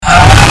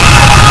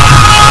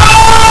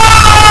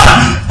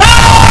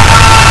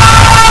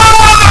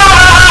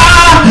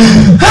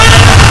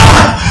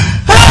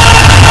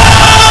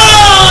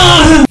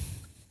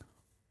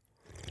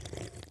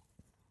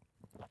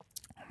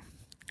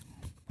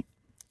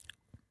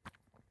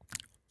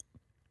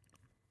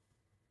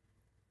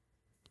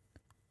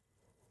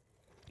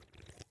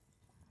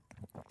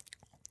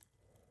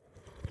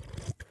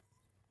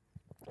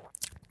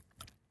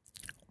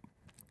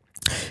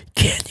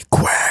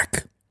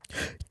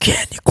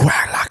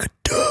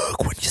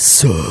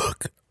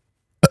suck?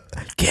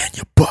 Can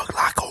you buck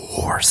like a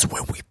horse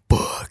when we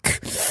buck?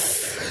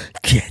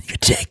 Can you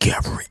take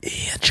every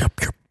inch up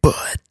your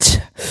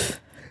butt?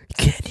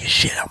 Can you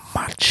shit on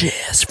my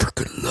chest for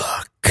good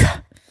luck?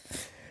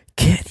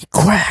 Can you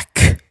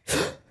quack?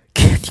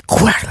 Can you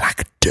quack like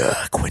a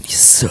duck when you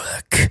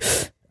suck?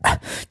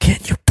 Can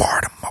you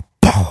part on my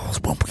balls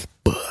when we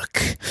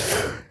buck?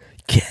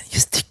 Can you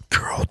stick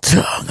your old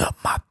tongue up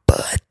my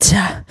butt?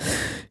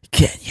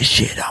 Can you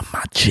shit on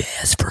my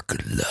chest for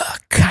good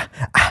luck?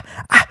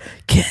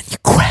 Can you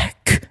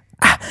quack?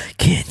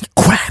 Can you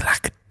quack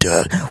like a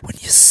duck when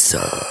you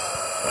suck?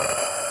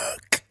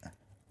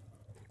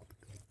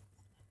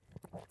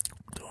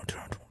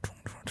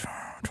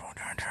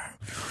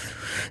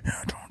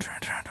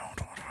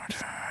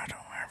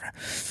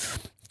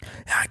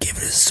 I give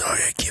it a sorry,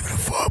 I give it a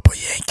fuck, but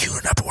you ain't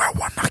cute enough to where I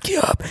wanna knock you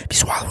up. If you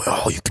swallow it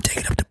all, you can take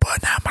it up the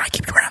butt. Now I might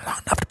keep you around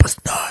long enough to bust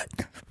a nut.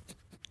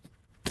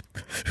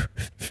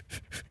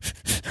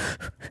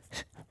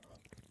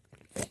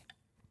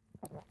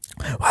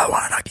 Well, I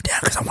wanna knock you down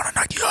because I wanna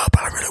knock you up.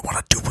 All I really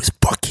wanna do is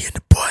fuck you in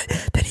the butt.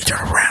 Then you turn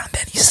around and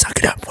then you suck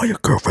it up while your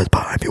girlfriend's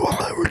behind you.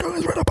 All I ever do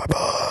is right up my butt.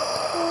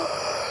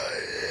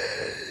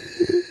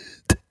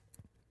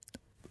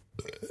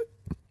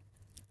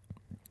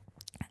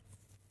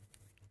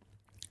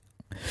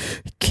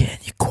 Can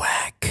you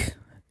quack?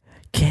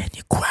 Can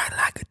you quack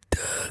like a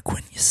duck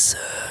when you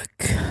suck?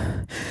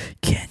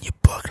 Can you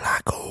buck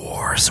like a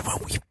horse when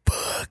we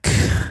buck?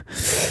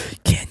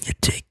 Can you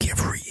take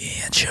every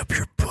inch up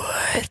your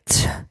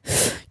butt?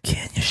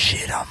 Can you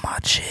shit on my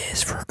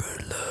chest for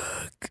good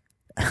luck?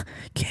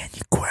 Can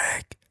you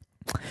quack?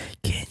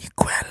 Can you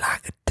quack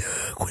like a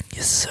duck when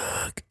you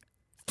suck?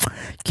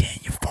 Can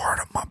you fart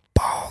on my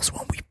balls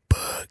when we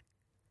buck?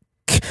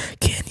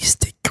 Can you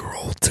stick your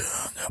old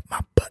tongue up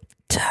my butt?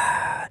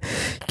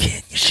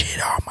 Can you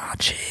shit on my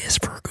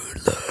chest for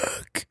good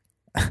luck?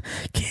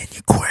 Can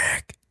you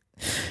quack?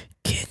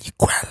 Can you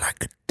quack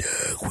like a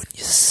duck when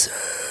you suck?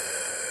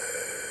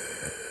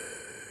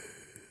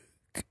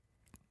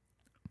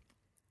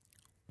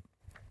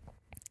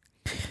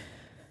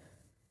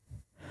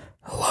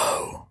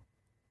 Hello,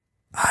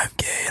 I'm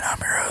Gay and I'm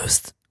your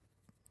host,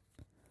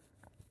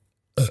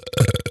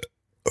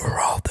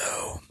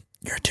 Geraldo.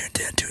 You're tuned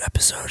in to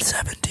episode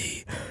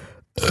 71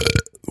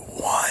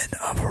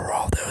 of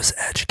Geraldo's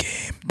Edge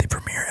Game, the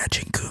premier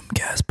edging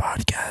Goomcast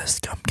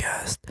podcast,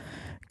 Gumcast,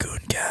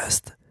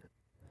 Gooncast.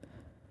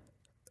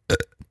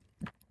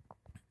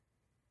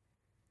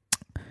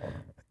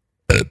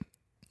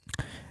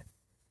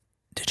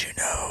 Did you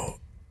know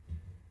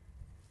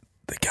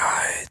the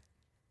guy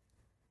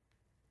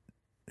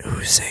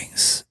who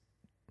sings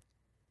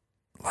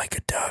like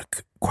a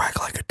duck, quack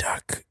like a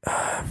duck,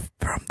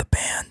 from the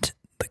band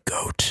The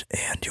Goat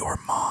and Your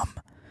Mom?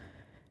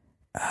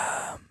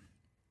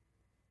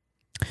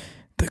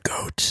 The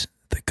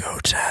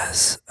goat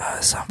has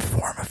some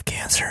form of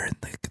cancer.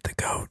 The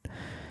goat.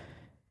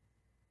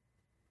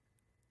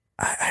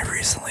 I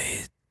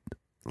recently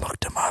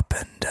looked him up,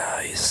 and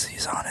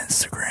he's on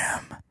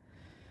Instagram,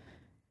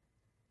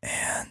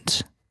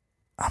 and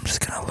I'm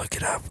just gonna look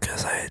it up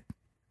because I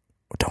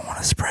don't want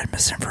to spread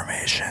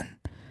misinformation.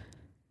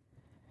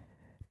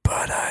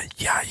 But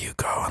yeah, you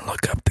go and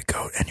look up The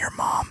Goat and Your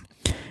Mom,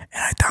 and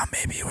I thought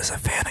maybe it was a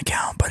fan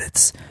account, but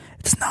it's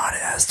not.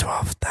 It has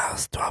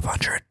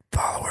 1,200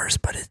 followers,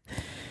 but it,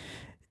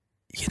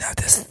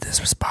 this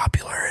was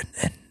popular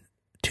in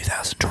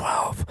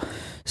 2012,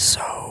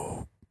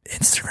 so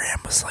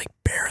Instagram was like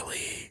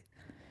barely,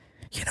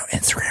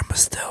 Instagram was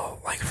still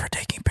like for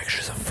taking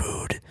pictures of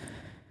food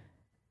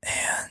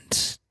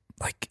and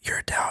like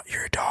your dog,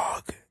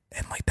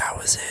 and like that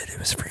was it. It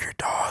was for your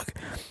dog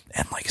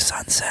and like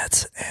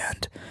sunsets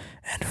and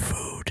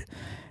food.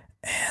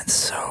 And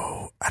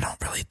so I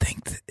don't really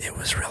think that it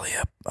was really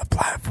a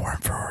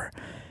platform for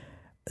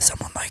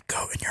someone like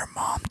Goat and Your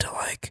Mom to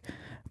like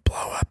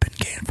blow up and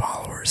gain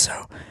followers.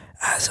 So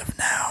as of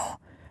now,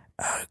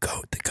 the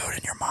Goat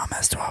and Your Mom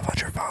has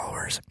 1,200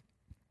 followers.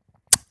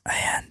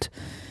 And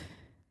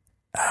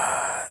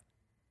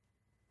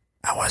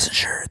I wasn't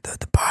sure.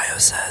 The bio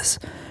says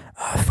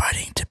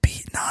fighting to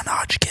beat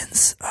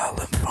non-Hodgkin's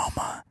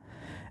lymphoma.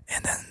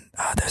 And then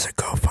there's a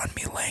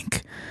GoFundMe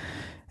link.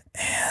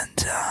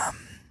 And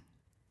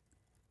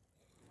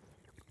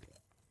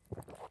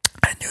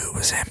I knew it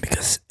was him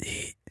because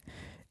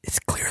it's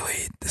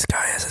clearly, this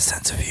guy has a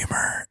sense of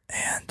humor,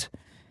 and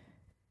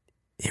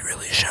it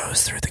really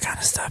shows through the kind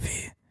of stuff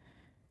he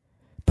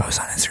posts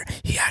on Instagram.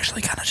 He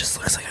actually kind of just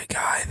looks like a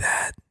guy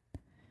that,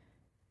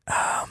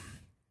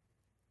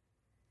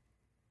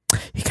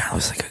 he kind of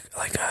looks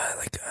like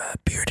a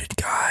bearded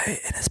guy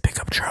in his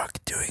pickup truck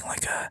doing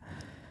like a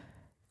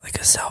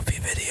selfie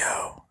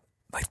video,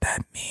 like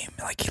that meme.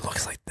 Like he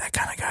looks like that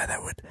kind of guy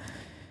that would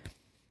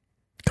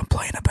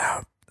complain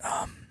about,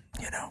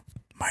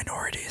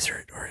 minorities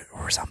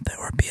or something,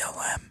 or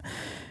BLM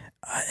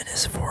in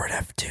his Ford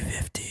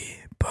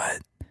F-250,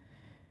 but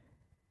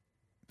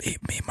he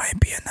might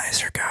be a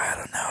nicer guy.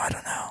 I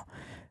don't know.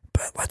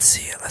 But let's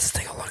see it. Let's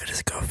take a look at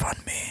his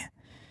GoFundMe.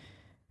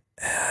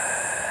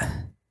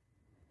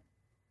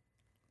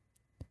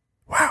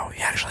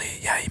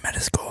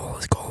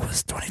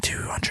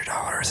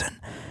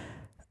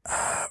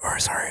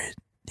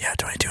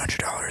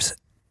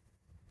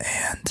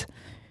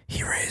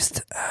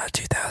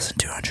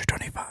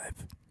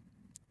 $2,225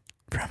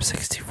 from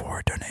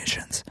 64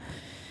 donations.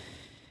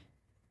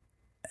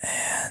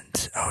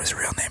 And, his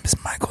real name is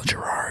Michael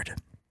Gerard.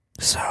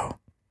 So,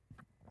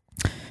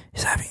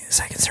 he's having a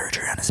second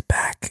surgery on his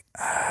back,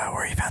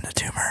 where he found a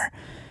tumor,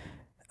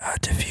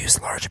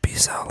 diffuse large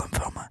B-cell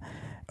lymphoma.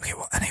 Okay,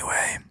 well,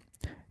 anyway,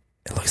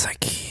 it looks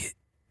like he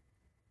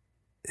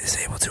is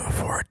able to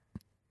afford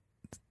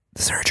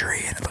the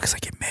surgery, and it looks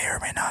like it may or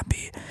may not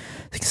be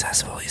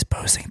successful. He's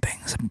posting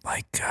things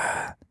like,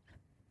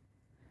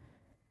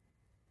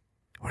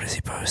 what is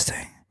he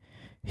posting?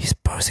 He's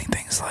posting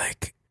things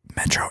like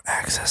Metro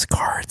access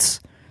cards.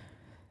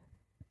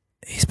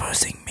 He's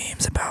posting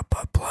memes about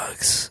butt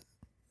plugs,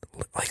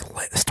 like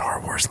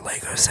Star Wars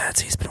Lego sets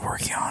he's been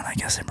working on, I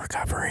guess, in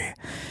recovery.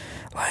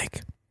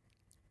 Like,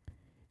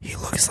 he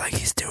looks like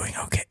he's doing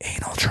okay.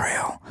 Anal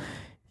trail.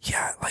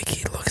 Yeah, like,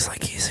 he looks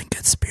like he's in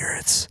good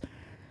spirits.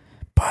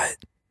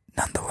 But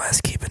nonetheless,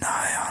 keep an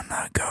eye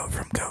on Goat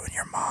from Goat and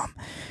Your Mom.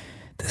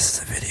 This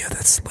is a video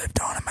that's lived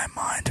on in my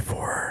mind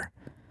for,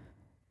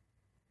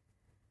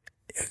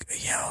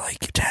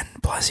 like 10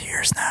 plus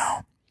years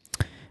now.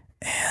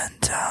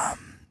 And,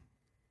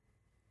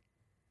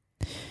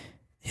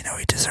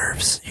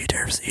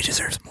 he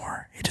deserves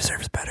more. He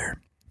deserves better.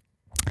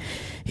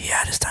 He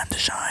had his time to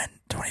shine.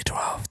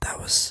 2012, that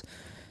was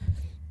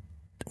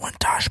when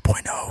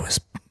Tosh.0 was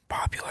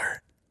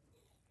popular.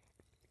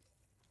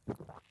 And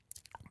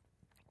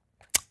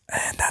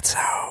that's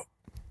how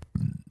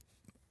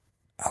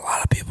a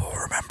lot of people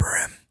remember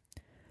him,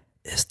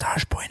 is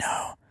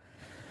Tosh.0.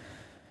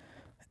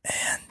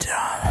 And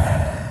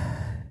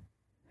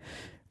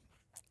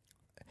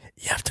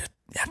you have to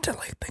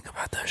like think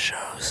about those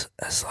shows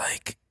as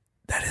like,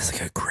 that is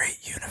like a great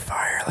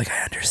unifier. Like,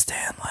 I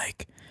understand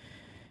like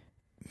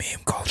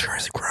meme culture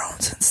has grown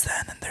since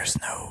then, and there's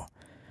no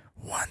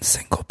one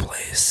single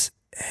place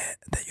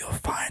that you'll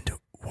find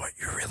what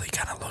you're really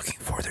kind of looking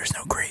for. There's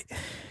no great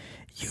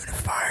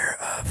unifier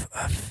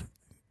of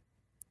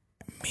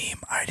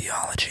meme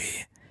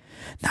ideology.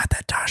 Not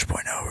that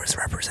Tosh.0 was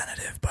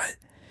representative, but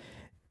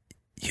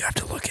you have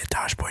to look at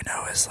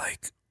Tosh.0 as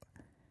like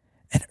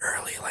an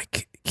early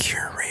like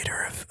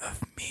curator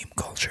of meme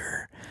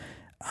culture,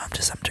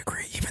 to some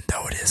degree, even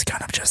though it is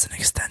kind of just an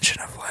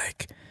extension of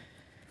like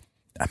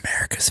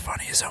America's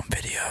Funniest Home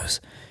Videos.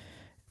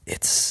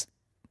 It's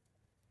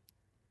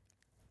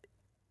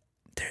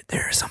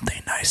there is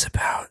something nice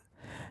about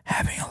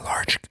having a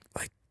large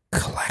like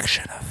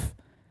collection of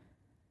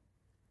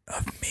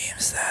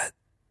memes that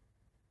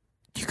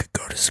you could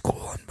go to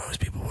school and most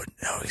people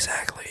wouldn't know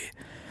exactly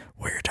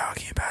what you're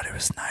talking about. It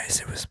was nice.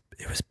 It was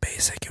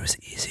basic. It was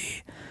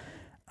easy.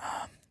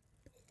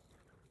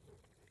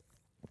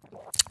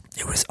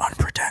 It was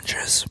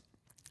unpretentious.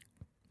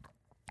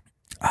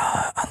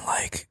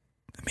 Unlike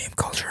the meme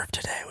culture of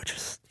today, which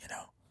is,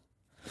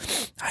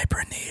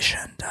 hyper niche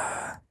and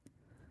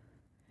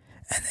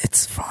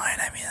it's fine.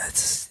 I mean,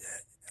 it's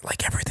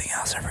like everything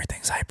else.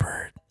 Everything's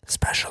hyper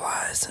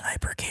specialized and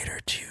hyper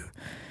catered to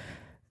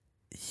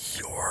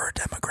your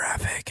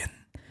demographic, and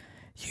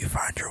you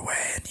find your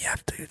way, and you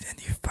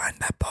find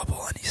that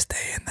bubble, and you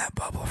stay in that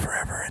bubble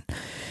forever, and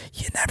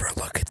you never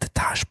look at the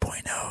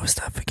Tosh.0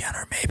 stuff again,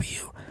 or maybe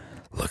you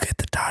look at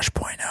the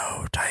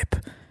Tosh.0 type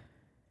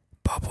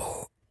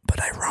bubble,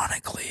 but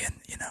ironically, and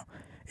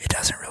it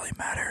doesn't really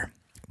matter.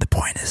 The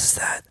point is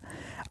that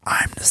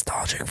I'm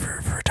nostalgic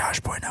for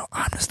Tosh.0.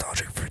 I'm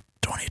nostalgic for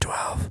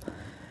 2012,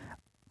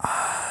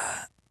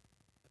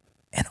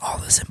 and all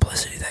the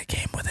simplicity that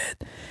came with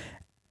it,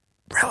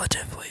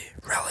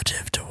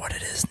 relative to what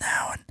it is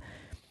now. And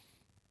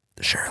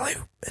surely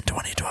in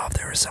 2012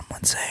 there was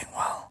someone saying,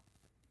 well,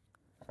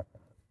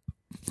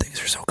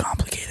 things are so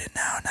complicated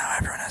now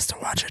everyone has to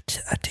watch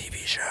a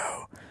TV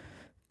show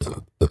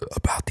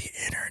about the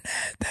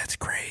internet. That's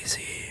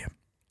crazy.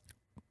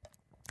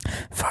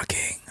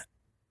 Fucking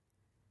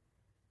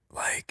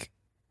like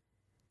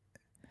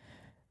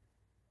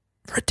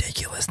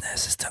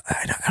ridiculousness is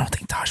I don't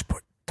think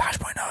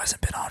Tosh.0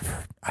 hasn't been on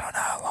for I don't know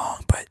how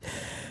long, but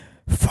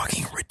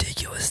fucking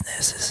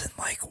ridiculousness is in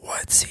like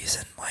what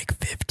season, like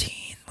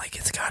 15. Like,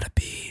 it's gotta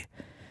be.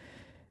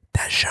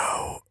 That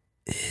show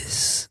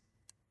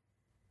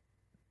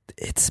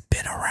it's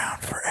been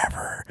around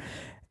forever.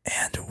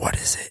 And what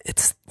is it?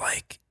 It's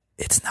like,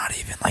 it's not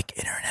even like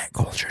internet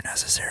culture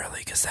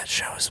necessarily, because that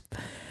show's,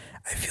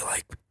 I feel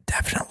like,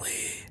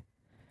 definitely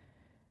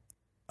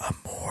a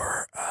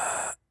more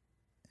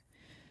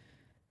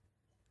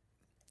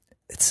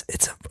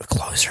it's a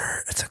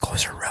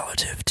closer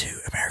relative to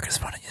America's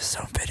Funniest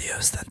Home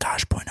Videos than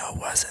Tosh.0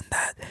 was, in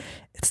that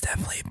it's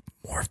definitely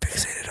more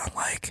fixated on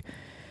like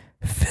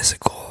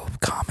physical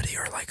comedy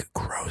or like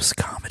gross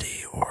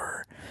comedy,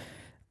 or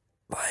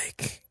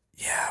like,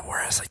 yeah,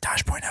 whereas like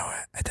Tosh.0,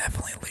 I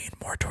definitely lean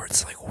more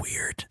towards like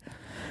weird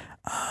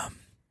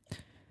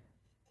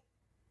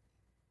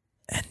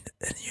and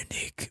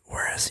unique,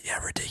 whereas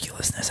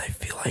ridiculousness, I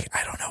feel like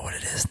I don't know what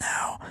it is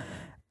now.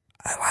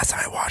 Last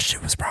time I watched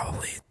it was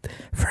probably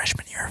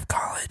freshman year of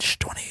college,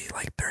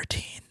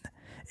 2013,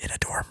 in a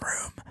dorm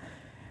room.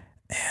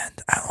 And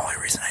the only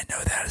reason I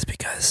know that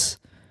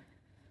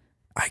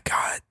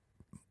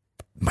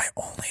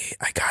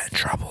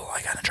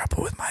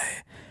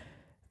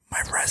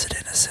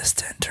resident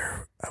assistant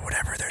or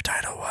whatever their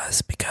title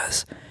was,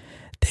 because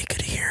they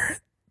could hear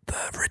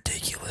the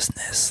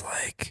ridiculousness,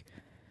 like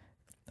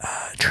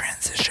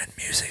transition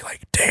music,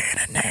 like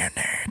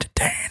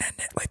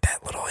like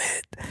that little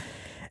hit.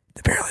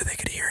 Apparently they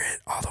could hear it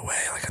all the way,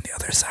 like on the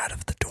other side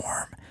of the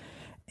dorm,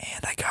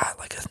 and I got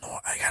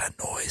a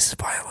noise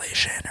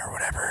violation or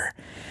whatever,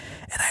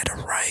 and I had to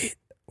write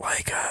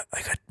like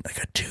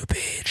a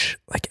 2-page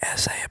like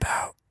essay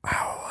about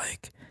how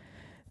like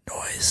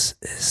noise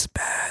is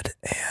bad,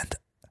 and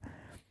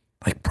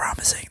like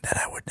promising that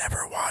I would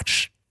never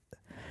watch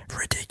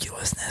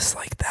ridiculousness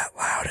like that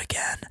loud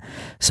again.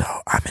 So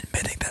I'm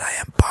admitting that I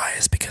am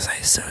biased because I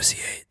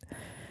associate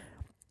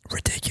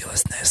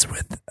ridiculousness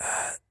with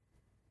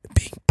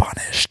being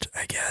punished.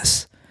 I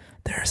guess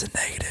there's a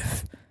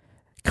negative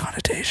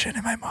connotation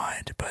in my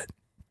mind, but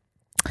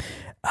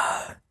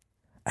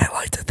I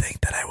like to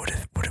think that I would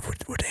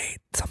hate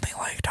something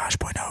like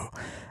Tosh.0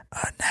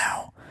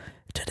 now,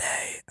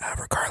 today,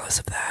 regardless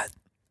of that,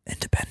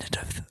 independent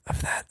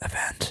of that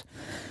event.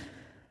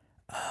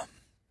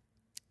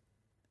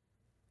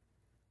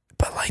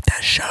 But like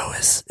that show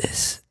is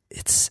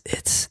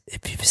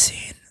if you've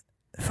seen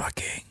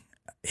fucking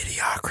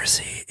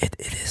Idiocracy, it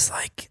is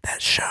like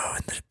that show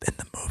in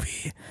the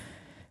movie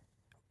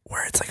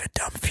where it's like a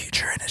dumb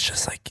future and it's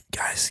just like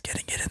guys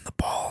getting it in the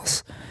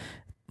balls,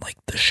 like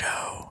the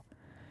show.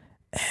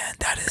 And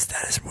that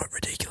is what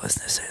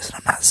ridiculousness is. And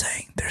I'm not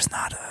saying there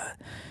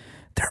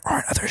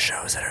aren't other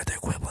shows that are the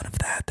equivalent of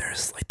that.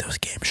 There's like those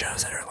game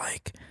shows that are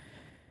like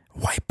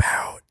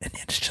Wipeout, and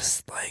it's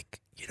just like,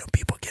 you know,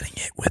 people getting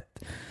it with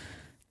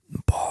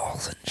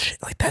balls and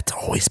shit. Like that's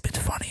always been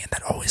funny, and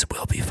that always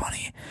will be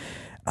funny.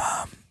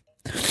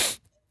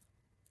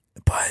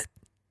 But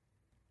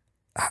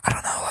I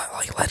don't know.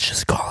 Like let's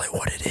just call it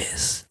what it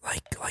is.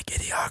 Like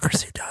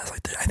Idiocracy does.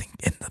 Like I think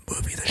in the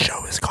movie the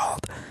show is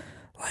called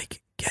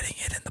like getting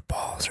it in the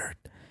balls or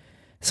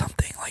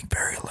something like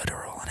very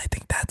literal, and I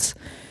think that's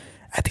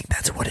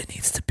what it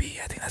needs to be.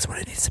 I think that's what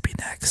it needs to be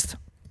next.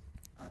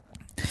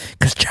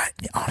 Because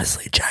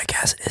honestly,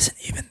 Jackass isn't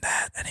even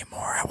that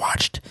anymore. I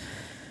watched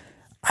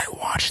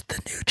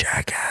the new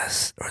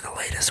Jackass, or the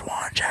latest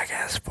one,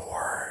 Jackass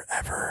 4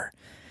 ever,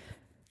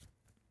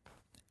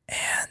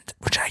 and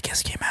which I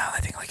guess came out I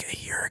think like a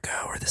year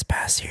ago or this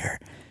past year,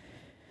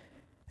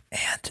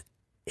 and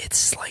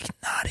it's like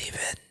not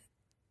even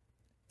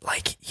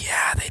like,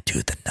 yeah, they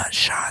do the nut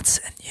shots,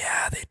 and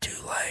yeah, they do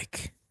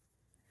like,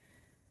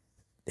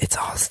 it's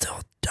all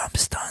still dumb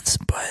stunts,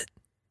 but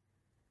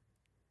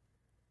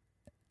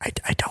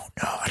I don't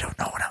know.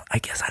 I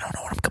guess I don't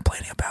know what I'm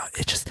complaining about.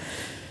 It just,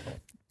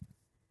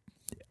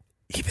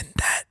 even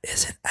that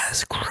isn't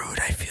as crude,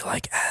 I feel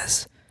like,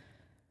 as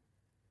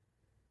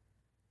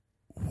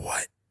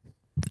what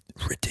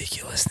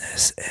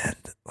ridiculousness and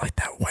like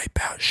that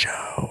Wipeout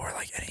show or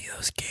like any of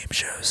those game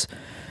shows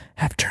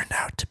have turned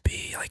out to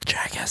be. Like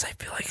Jackass, I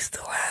feel like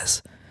still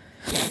has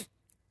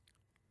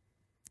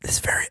this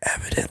very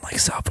evident like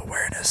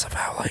self-awareness of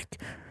how like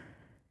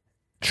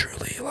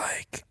truly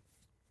like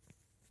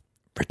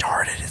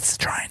retarded it's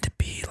trying to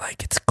be.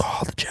 Like it's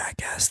called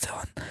Jackass still,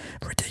 and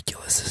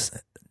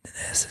ridiculousness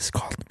is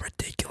called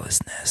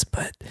ridiculousness,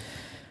 but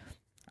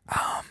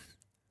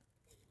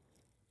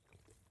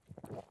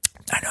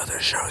I know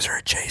those shows are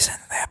adjacent,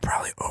 they have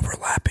probably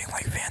overlapping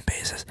like fan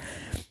bases.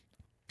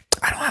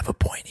 I don't have a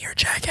point here.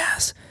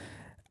 Jackass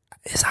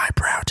is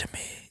highbrow to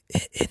me.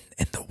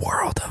 In the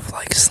world of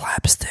like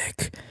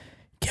slapstick,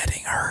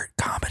 getting hurt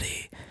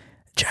comedy,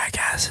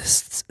 Jackass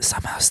is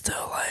somehow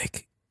still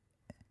like,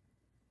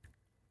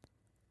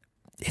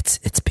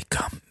 it's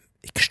become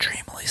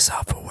extremely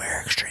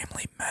self-aware,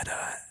 extremely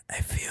meta.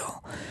 I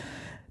feel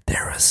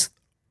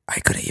I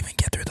couldn't even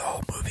get through the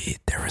whole movie.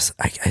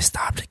 I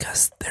stopped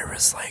because there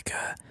was like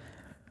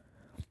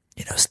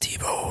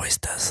Steve always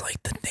does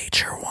like the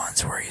nature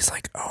ones where he's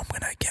like, oh, I'm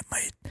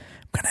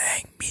gonna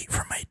hang meat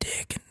from my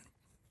dick and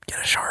get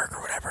a shark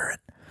or whatever, and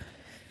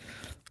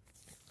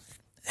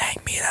hang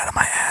meat out of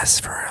my ass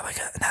for like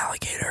an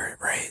alligator,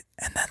 right?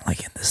 And then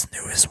like in this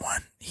newest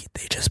one,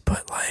 they just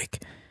put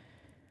like,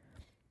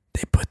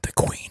 they put a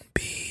queen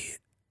bee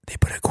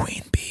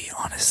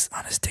on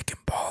his dick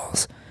and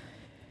balls,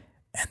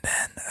 and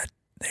then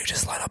they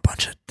just let a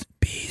bunch of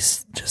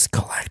bees just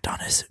collect on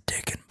his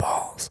dick and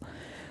balls,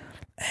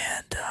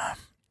 and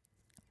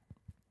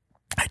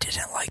I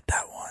didn't like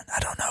that one. I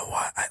don't know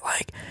why.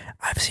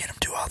 I've seen him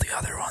do all the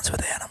other ones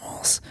with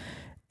animals,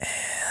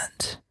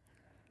 and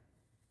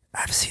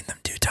I've seen them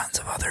do tons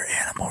of other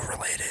animal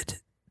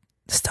related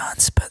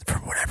stunts, but for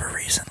whatever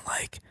reason,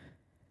 like,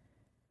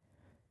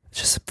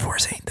 just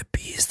forcing the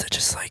bees to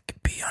just like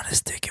be on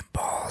his dick and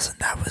balls, and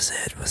that was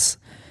it. It was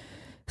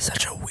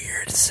such a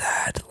weird,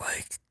 sad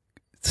like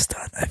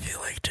stunt, I feel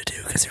like, to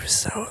do, because it was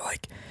so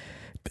like,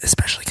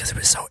 especially because it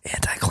was so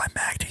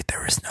anticlimactic.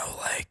 There was no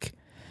like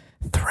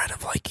threat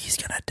of like he's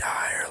gonna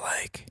die, or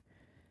like,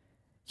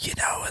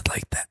 with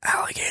like the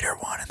alligator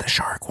one and the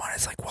shark one,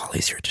 it's like, well, at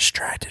least you're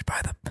distracted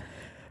by the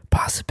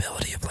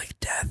possibility of like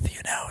death,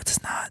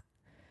 it's not,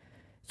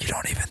 you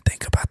don't even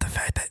think about the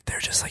fact that they're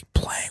just like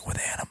playing with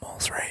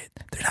animals, right?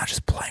 They're not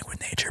just playing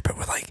with nature, but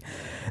with like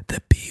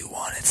the bee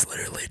one, it's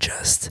literally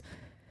just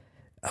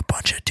a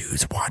bunch of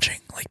dudes watching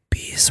like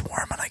bees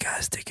swarm on a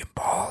guy's dick and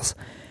balls,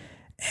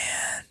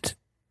 and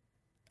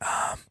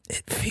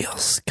it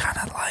feels kind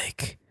of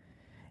like,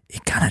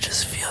 it kind of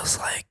just feels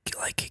like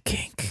a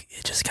kink.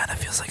 It just kind of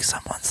feels like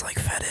someone's like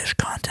fetish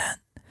content,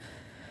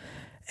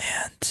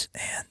 and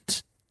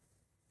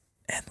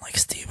like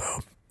Steve-O,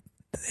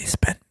 they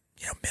spent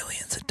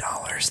millions of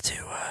dollars to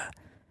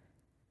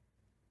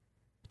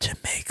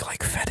make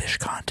like fetish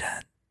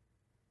content.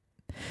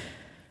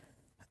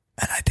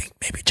 And I think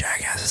maybe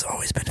Jackass has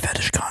always been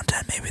fetish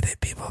content. Maybe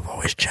people have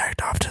always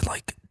jacked off to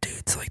like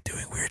dudes like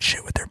doing weird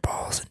shit with their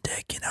balls and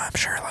dick. I'm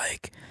sure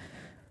like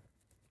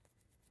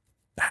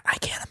I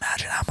can't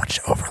imagine how much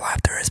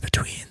overlap there is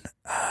between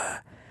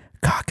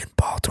cock and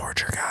ball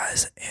torture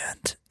guys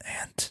and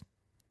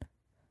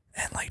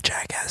like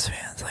Jackass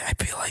fans. Like I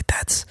feel like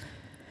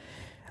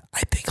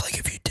I think like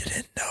if you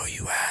didn't know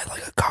you had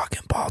like a cock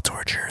and ball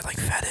torture like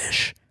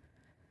fetish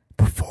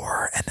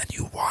before, and then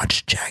you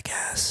watched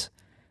Jackass,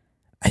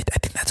 I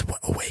think that's what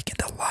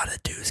awakened a lot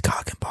of dudes'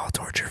 cock and ball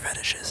torture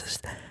fetishes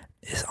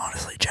is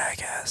honestly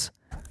Jackass.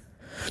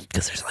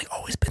 Because there's like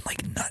always been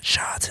like nut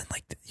shots and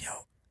like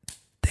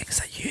things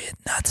that you hit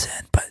nuts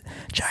in, but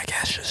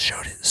Jackass just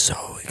showed it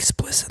so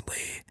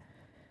explicitly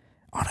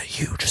on a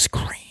huge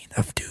screen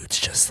of dudes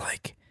just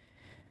like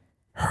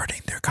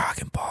hurting their cock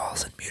and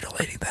balls and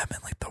mutilating them in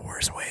like the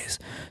worst ways.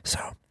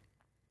 So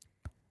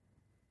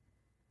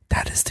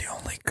that is the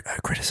only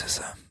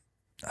criticism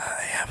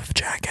I have of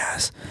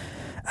Jackass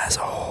as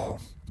a whole,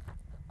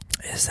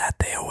 is that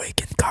they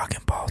awaken cock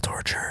and ball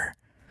torture.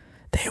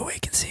 They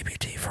awaken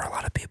CBT for a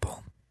lot of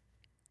people.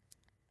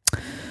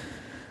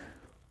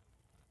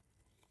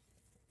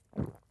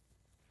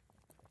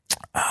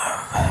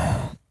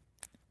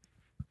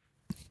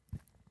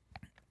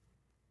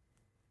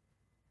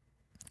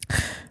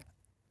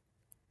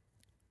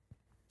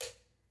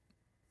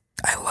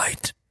 I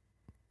liked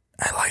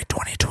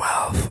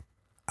 2012.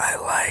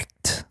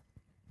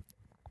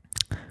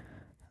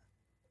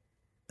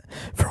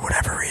 For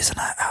whatever reason,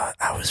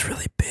 I was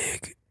really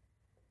big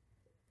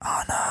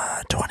on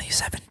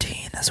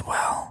 2017 as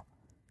well.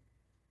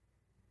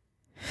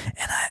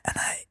 And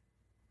I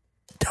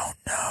don't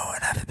know,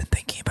 and I've been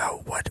thinking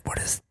about what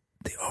is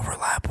the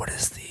overlap, what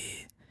is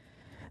the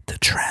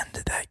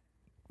trend that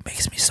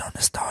makes me so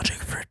nostalgic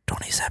for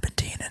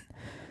 2017 and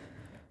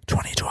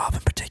 2012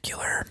 in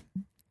particular,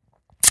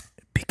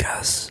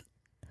 because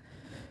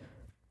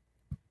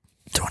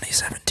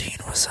 2017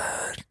 was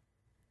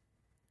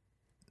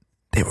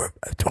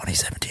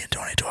 2017 and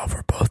 2012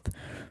 were both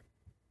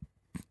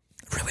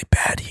really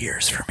bad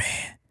years for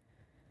me,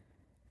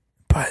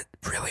 but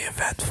really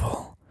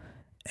eventful,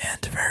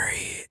 and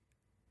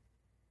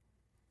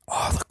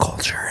all the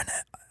culture and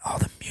all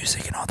the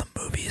music and all the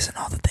movies and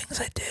all the things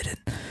I did and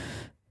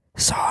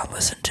saw and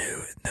listened to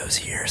in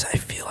those years, I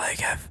feel like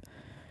have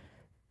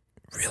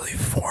really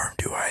formed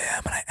who I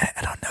am. And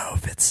I don't know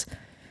if it's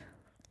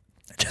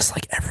just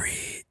like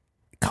every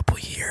couple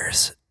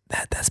years,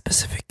 that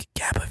specific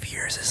gap of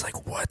years is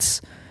like what's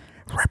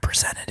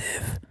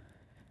representative.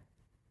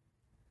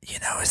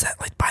 Is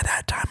that like by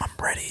that time I'm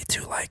ready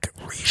to like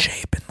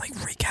reshape and like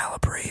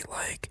recalibrate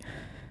like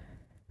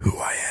who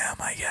I am,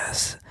 I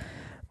guess.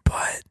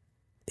 But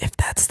if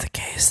that's the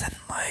case, then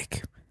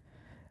like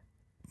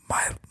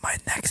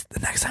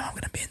the next time I'm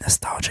gonna be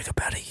nostalgic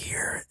about a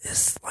year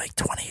is like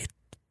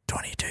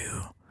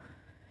 2022.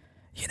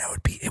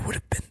 It would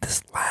have been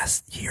this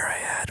last year I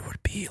had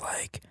would be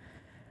like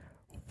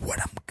what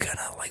I'm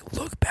gonna like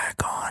look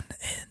back on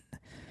in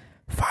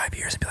 5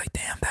 years and be like,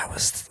 damn, that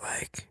was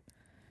like,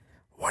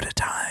 what a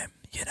time,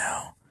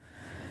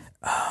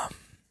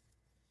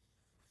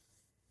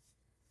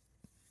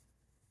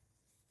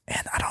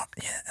 and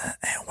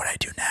and what I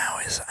do now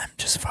is I'm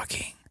just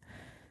fucking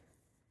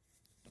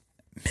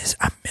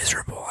I'm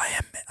miserable.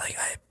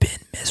 I've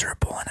been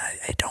miserable, and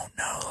I don't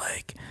know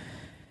like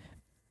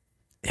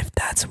if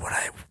that's what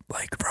I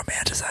like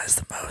romanticize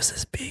the most,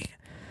 is being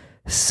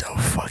so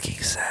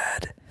fucking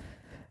sad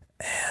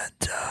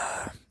and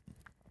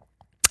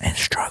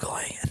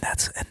struggling, and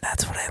that's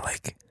what I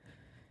like.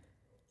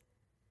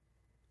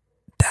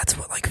 That's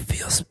what like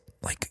feels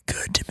like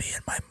good to me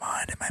in my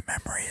mind and my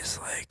memory, is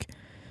like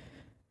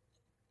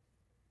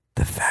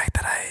the fact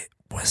that I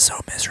was so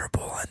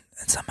miserable,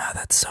 and somehow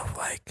that's so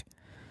like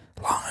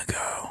long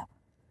ago,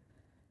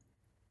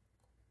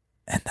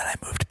 and that I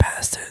moved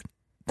past it,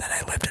 that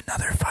I lived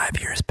another 5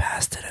 years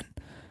past it. And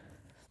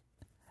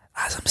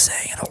as I'm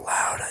saying it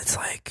aloud, it's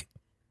like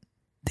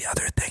the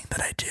other thing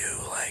that I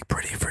do like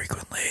pretty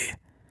frequently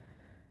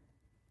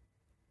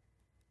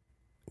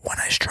when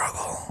I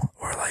struggle,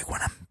 or like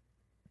when I'm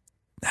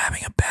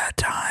having a bad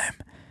time,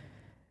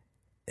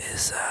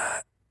 is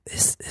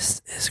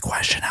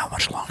question how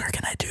much longer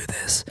can I do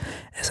this?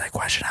 Is I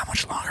question how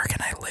much longer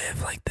can I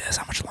live like this?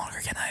 How much longer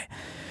can I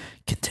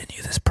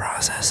continue this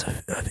process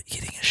of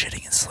eating and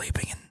shitting and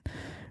sleeping and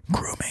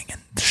grooming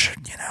and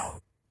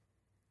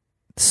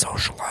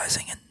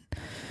socializing and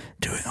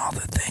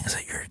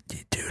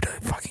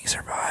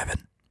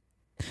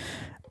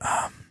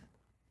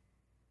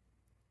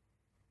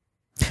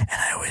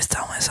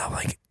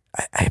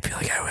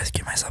always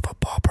give myself a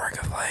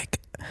ballpark of like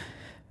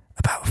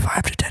about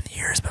 5 to 10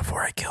 years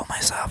before I kill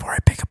myself, or I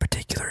pick a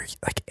particular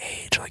like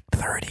age, like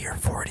 30 or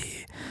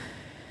 40,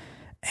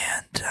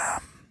 and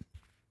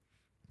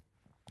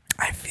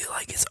I feel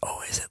like it's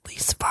always at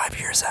least 5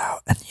 years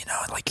out, and you know,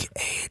 like you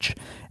age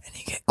and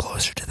you get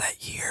closer to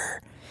that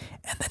year,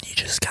 and then you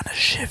just kind of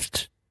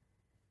shift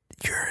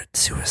your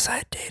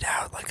suicide date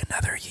out like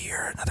another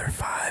year, another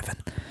 5,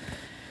 and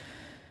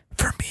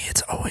for me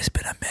it's always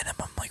been a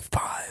minimum like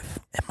 5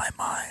 in my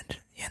mind,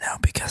 you know,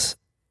 because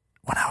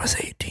when I was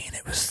 18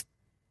 it was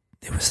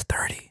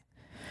 30.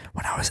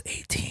 When I was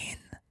 18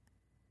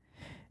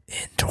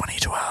 in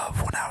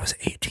 2012, when I was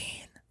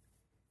 18,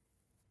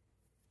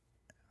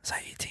 was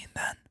I 18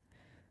 then?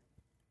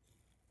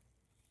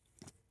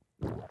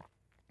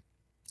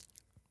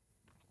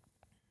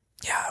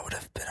 Yeah, I would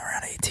have been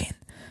around 18.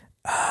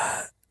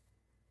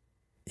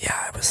 Yeah,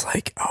 I was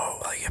like, oh,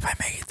 like if I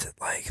make it to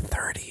like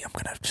 30, I'm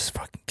gonna just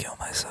fucking kill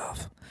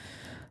myself.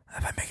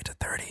 If I make it to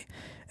 30.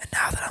 And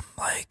now that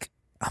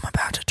I'm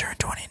about to turn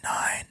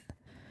 29,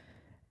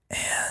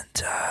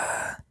 and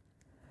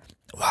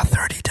while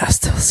 30 does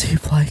still seem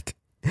like,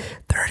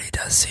 30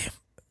 does seem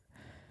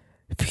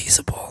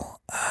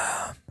feasible,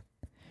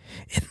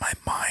 in my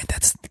mind,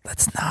 that's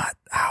not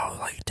how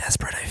like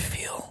desperate I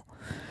feel.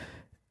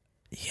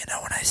 You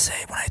know, when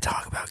I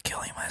talk about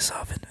killing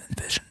myself and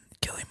envision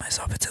killing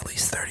myself, it's at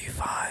least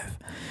 35.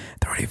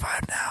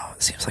 35 now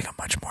seems like a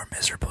much more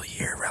miserable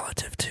year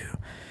relative to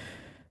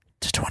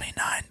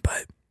 29,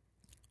 but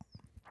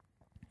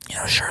you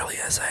know, surely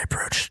as I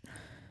approach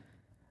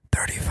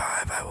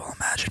 35, I will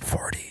imagine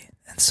 40,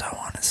 and so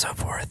on and so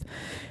forth.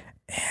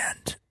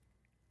 And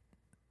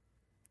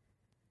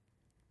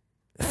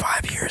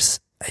 5 years,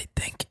 I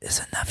think, is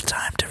enough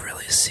time to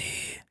really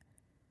see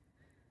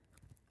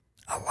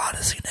a lot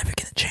of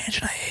significant change,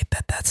 and I hate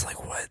that that's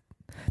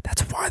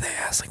why they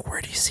ask, like,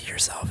 where do you see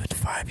yourself in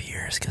 5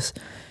 years? Because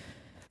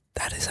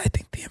that is, I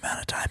think, the amount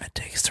of time it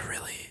takes to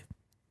really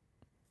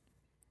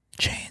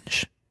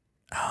change.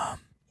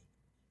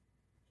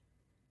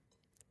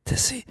 To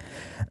see,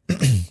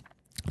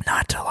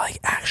 not to like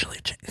actually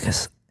change,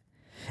 because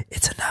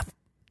it's enough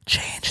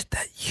change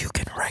that you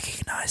can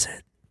recognize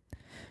it.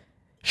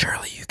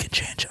 Surely you can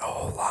change a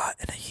whole lot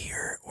in a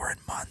year, or in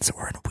months,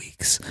 or in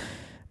weeks,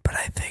 but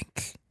I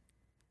think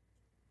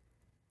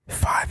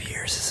 5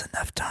 years is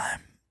enough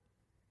time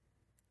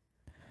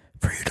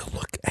for you to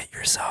look at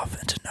yourself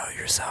and to know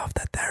yourself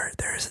that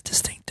there is a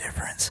distinct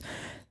difference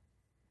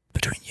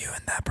between you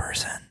and that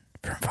person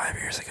from 5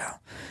 years ago.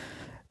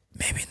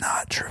 Maybe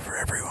not true for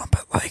everyone,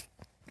 but like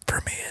for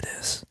me it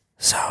is.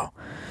 So,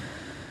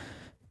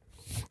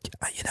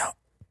 you know,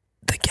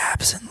 the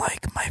gaps in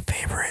like my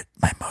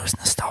most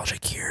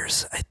nostalgic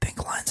years, I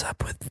think lines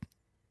up with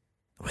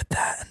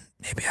that, and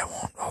maybe I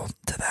won't hold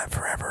to that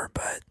forever,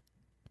 but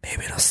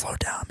maybe it'll slow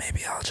down.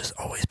 Maybe I'll just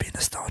always be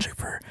nostalgic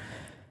for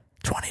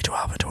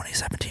 2012 and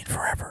 2017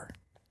 forever,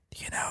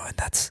 you know, and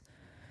that's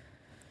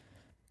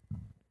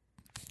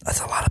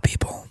a lot of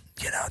people,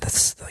 you know,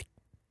 that's like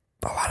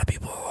a lot of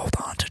people hold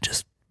on to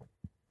just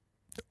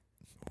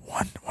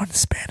one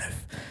span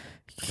of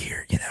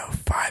year, you know,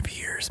 5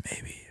 years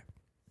maybe,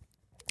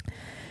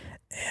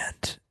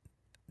 and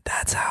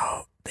that's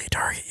how they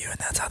target you, and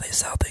that's how they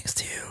sell things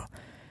to you,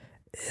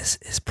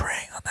 is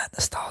preying on that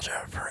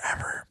nostalgia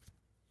forever.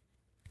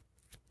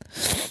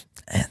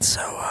 And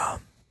so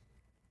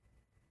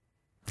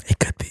it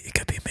could be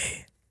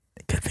me,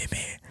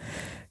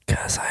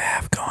 because I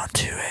have gone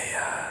to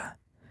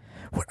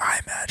what I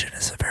imagine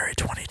is a very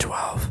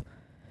 2012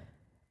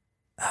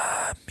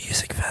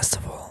 music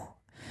festival,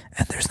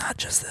 and there's not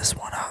just this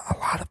one. A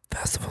lot of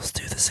festivals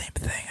do the same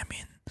thing. I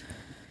mean,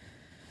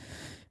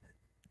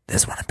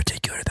 this one in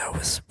particular though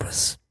was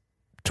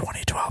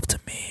 2012 to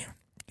me.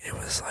 It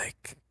was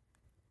like,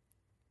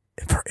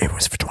 it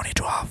was for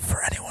 2012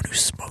 for anyone who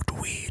smoked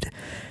weed.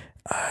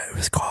 It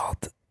was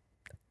called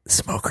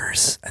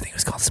Smokers. I think it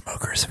was called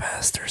Smokers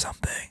Fest or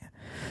something,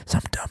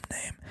 some dumb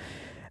name.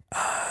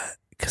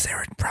 Because they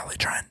were probably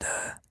trying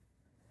to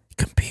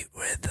compete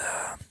with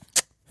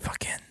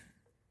fucking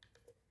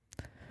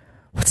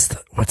what's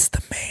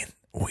the main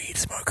weed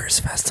smokers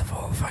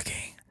festival?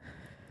 Fucking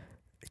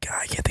God,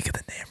 I can't think of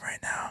the name right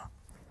now.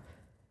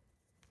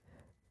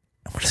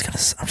 I'm just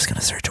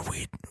gonna search a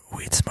weed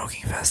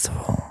smoking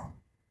festival.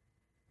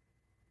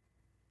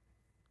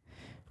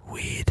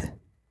 Weed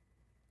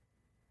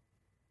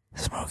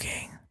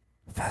smoking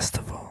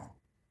festival.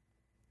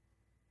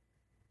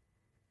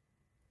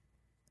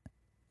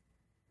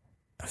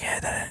 Okay,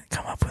 that didn't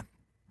come up with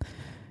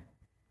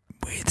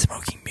weed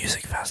smoking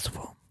music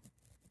festival.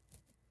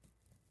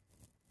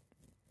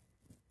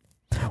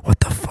 What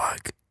the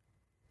fuck?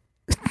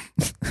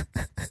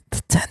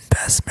 The 10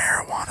 best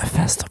marijuana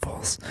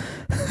festivals.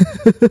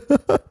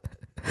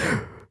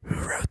 Who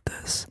wrote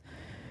this?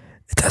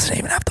 It doesn't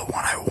even have the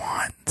one I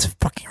want. It's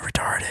fucking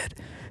retarded.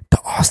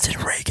 The Austin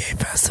Reggae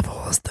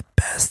Festival is the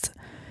best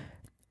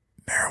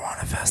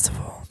marijuana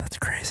festival. That's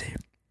crazy.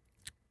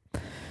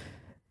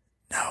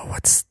 No,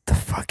 what's the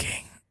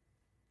fucking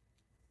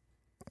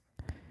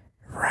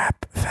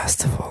rap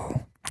festival?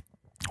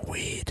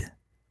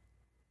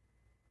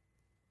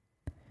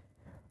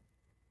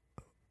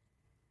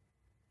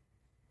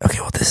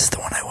 this is the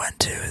one I went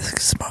to.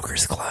 It's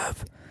Smokers Club.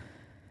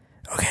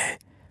 Okay,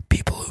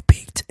 people who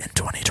peaked in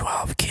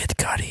 2012: Kid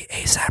Cudi,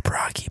 A$AP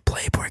Rocky,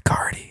 Playboy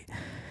Cardi,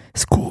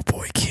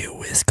 Schoolboy Q,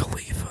 Wiz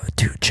Khalifa,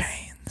 2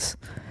 Chainz,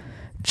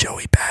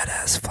 Joey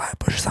Badass,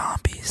 Flatbush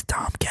Zombies,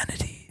 Dom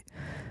Kennedy,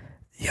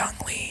 Young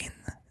Lean,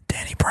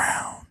 Danny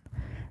Brown,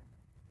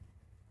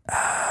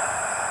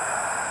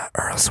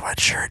 Earl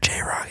Sweatshirt,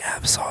 J-Rock,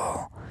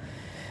 Absol.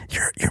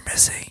 You're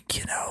missing,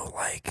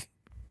 like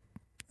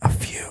a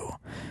few,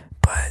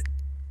 but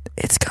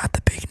it's got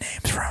the big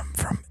names from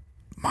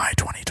my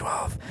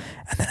 2012,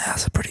 and then it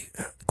has a pretty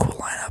cool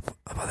lineup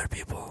of other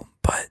people.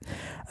 But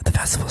the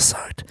festival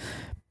sucked.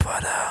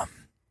 But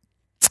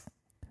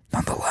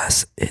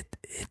nonetheless, it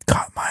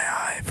caught my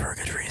eye for a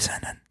good reason,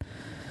 and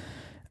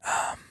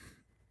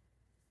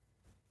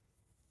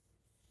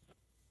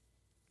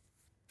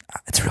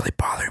it's really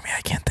bothering me.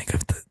 I can't think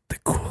of the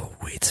cool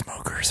weed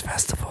smokers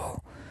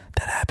festival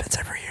that happens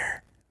every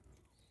year.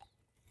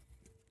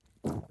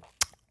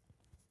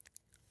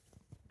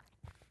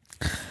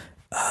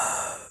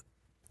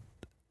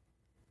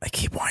 I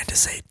keep wanting to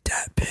say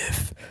Dat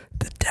Piff,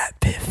 the Dat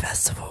Piff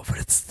festival, but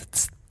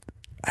it's.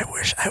 I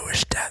wish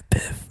Dat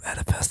Piff had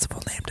a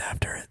festival named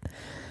after it.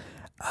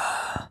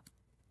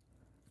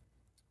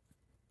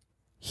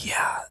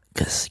 Yeah,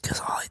 because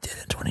all I did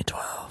in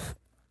 2012.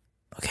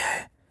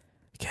 Okay,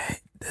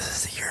 this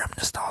is the year I'm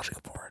nostalgic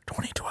for.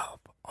 2012.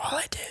 All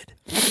I did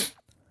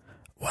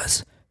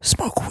was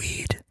smoke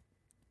weed.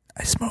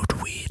 I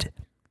smoked weed,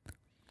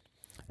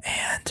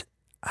 and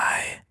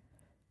I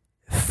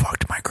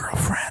fucked my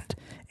girlfriend,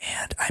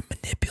 and I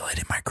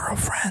manipulated my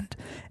girlfriend,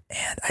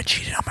 and I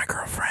cheated on my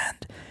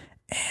girlfriend,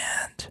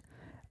 and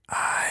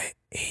I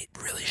ate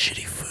really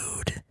shitty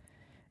food,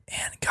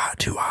 and got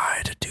too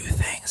high to do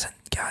things, and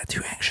got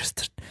too anxious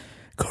to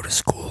go to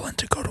school and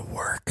to go to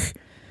work,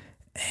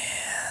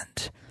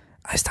 and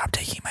I stopped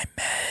taking my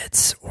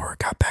meds, or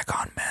got back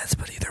on meds,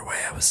 but either way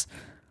I was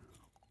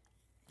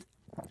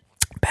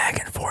back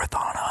and forth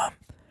on them,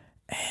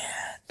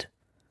 and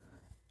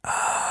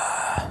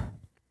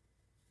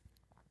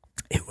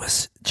it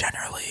was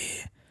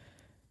generally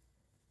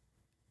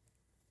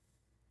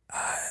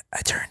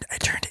I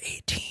turned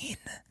 18,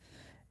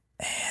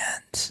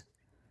 and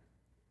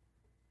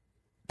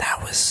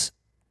that was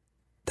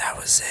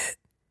it.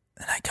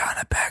 And I got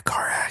in a bad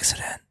car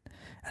accident,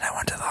 and I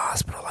went to the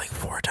hospital like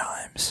 4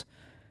 times.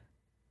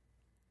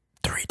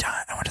 3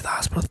 times. I went to the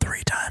hospital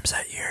 3 times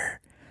that year,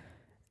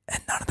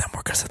 and none of them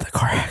were because of the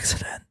car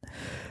accident.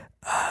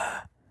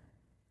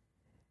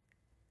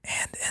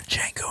 And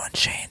Django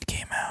Unchained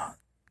came out.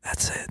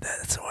 That's it.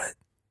 That's what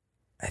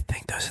I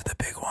think. Those are the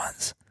big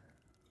ones.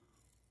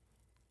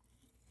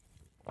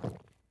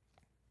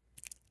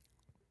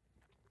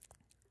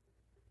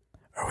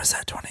 Or was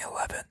that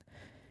 2011?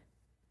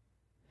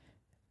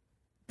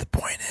 The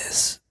point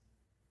is,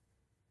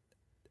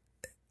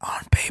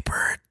 on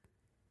paper,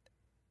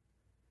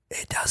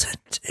 it doesn't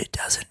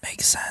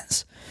make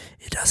sense.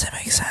 It doesn't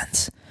make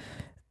sense.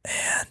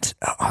 And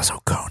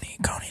also Kony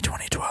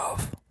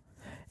 2012.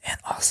 And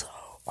also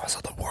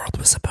the world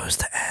was supposed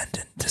to end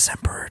in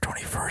December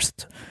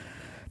 21st,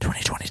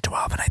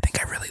 2012, and I think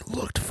I really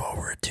looked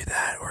forward to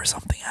that, or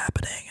something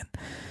happening, and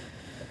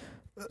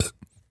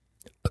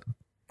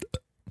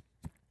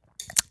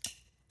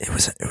it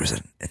was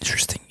an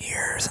interesting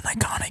year. It was an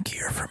iconic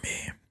year for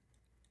me,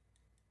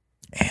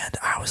 and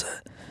I was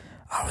a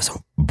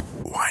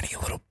whiny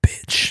little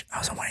bitch.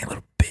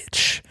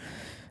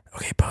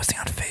 Okay, posting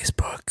on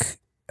Facebook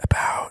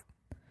about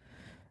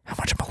how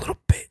much I'm a little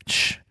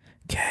bitch.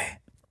 Okay.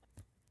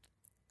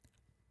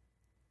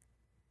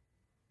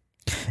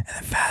 And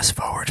then fast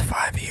forward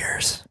 5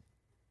 years.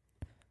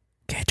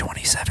 Okay,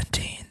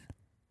 2017.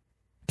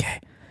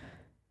 Okay.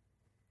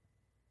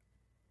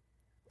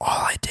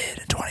 All I did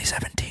in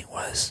 2017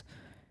 was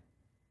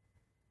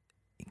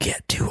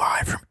get too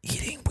high from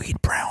eating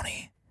weed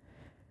brownie.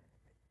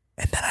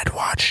 And then I'd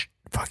watch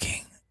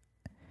fucking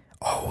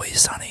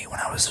Always Sunny when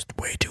I was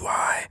way too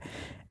high.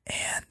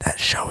 And that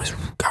show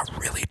got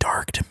really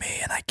dark to me,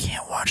 and I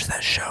can't watch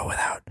that show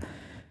without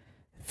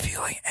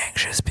feeling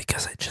anxious,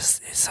 because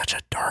it's such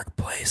a dark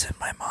place in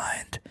my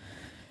mind.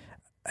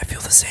 I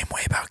feel the same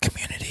way about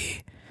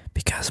Community,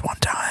 because one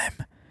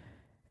time,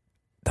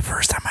 the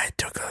first time I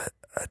took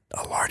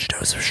a large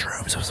dose of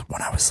shrooms was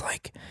when I was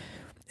like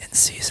in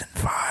season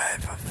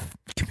 5 of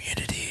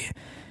Community,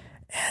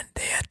 and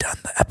they had done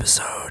the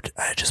episode.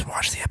 I had just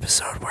watched the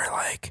episode where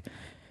like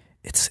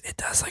it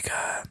does like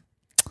a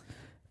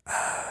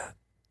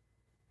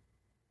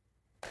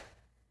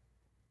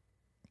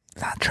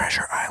not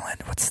Treasure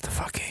Island, what's the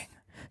fucking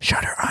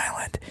Shutter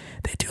Island.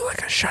 They do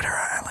like a Shutter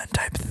Island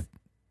type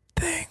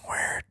thing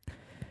where,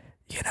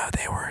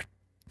 they were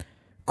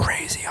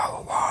crazy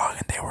all along,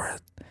 and they were,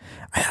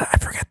 I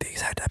forget the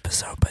exact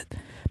episode, but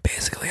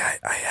basically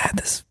I had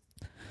this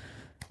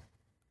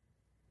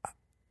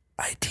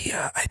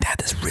idea, I had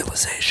this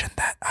realization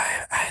that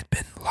I had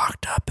been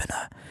locked up in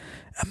a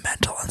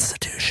mental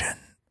institution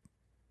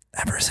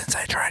ever since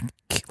I tried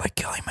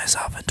killing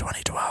myself in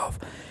 2012,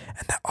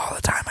 and that all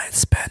the time I had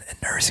spent in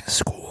nursing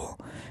school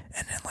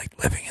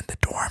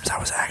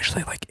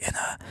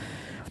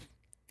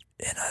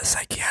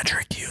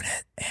psychiatric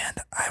unit, and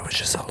I was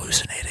just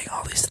hallucinating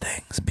all these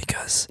things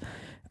because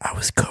I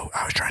was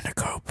trying to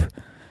cope.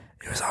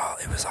 It was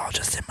all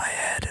just in my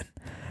head,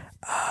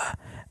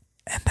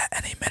 and that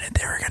any minute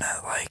they were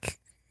gonna like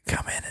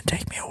come in and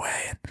take me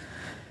away, and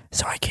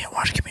so I can't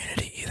watch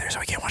Community either. So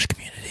I can't watch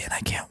Community, and I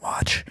can't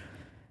watch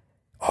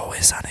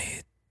Always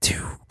Sunny,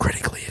 two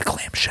critically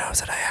acclaimed shows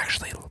that I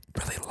actually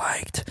really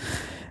liked.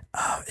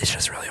 It's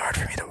just really hard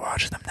for me to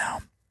watch them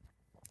now.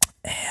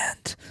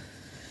 And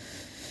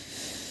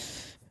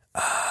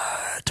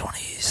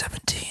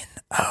 2017.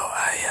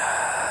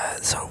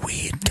 So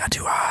weed got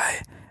too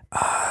high.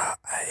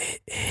 I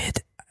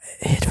hid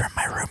from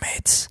my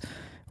roommates.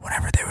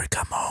 Whenever they would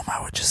come home,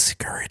 I would just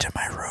scurry to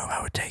my room.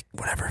 I would take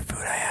whatever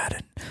food I had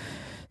and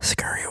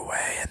scurry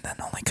away, and then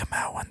only come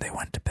out when they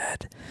went to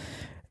bed.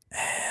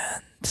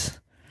 And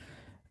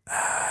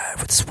I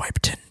would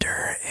swipe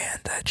Tinder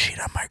and cheat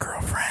on my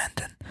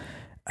girlfriend and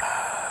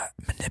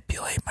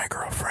manipulate my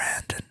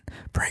girlfriend and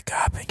break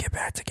up and get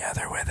back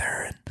together with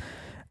her and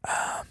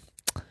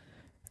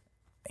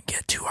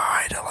get too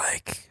high to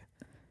like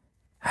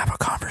have a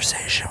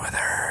conversation with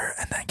her,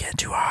 and then get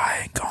too high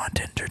and go on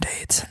Tinder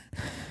dates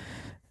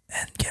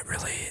and get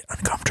really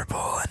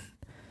uncomfortable and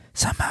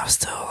somehow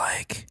still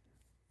like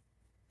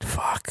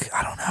fuck.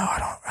 I don't know. I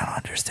don't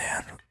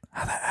understand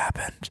how that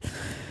happened.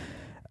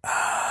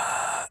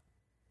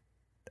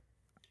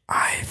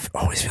 I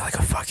always feel like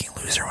a fucking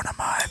loser when I'm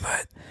high,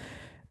 but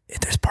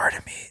there's part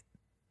of me,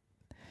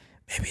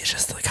 maybe it's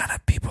just the kind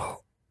of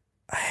people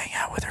I hang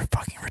out with are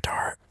fucking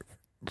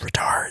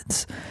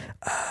retards,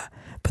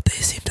 but they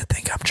seem to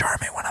think I'm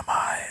charming when I'm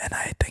high, and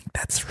I think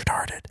that's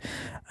retarded.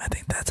 I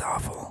think that's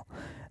awful.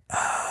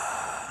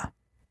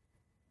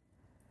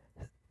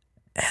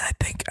 And I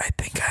think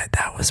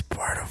that was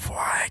part of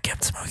why I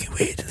kept smoking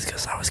weed, is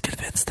because I was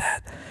convinced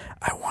that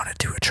I wanted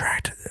to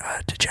attract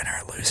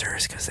degenerate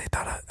losers because they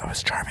thought I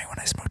was charming when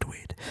I smoked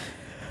weed.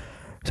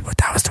 But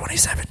that was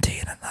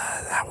 2017, and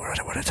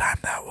what a time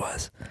that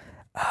was.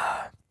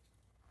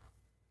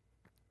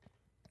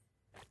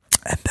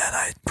 And then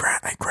I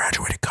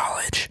graduated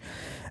college,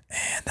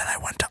 and then I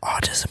went to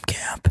autism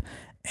camp,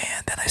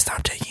 and then I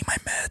stopped taking my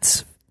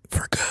meds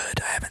for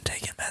good. I haven't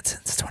taken meds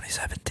since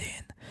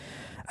 2017.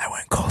 I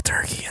went cold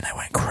turkey, and I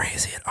went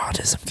crazy at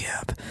autism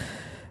camp.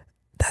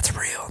 That's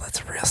real.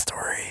 That's a real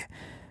story.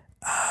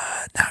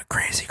 Not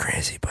crazy,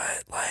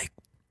 but like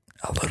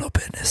a little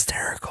bit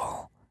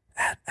hysterical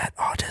at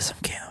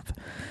autism camp.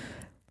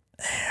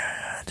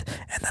 And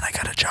then I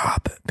got a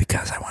job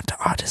because I went to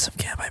autism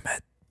camp. I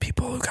met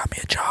people who got me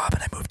a job,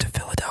 and I moved to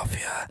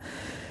Philadelphia.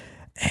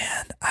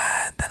 And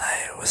then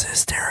I was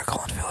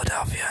hysterical in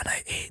Philadelphia, and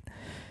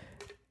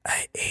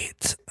I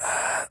ate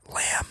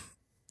lamb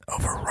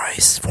over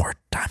rice 4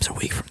 times a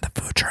week from the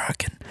food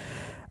truck, and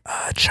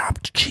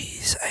chopped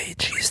cheese. I ate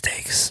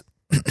cheesesteaks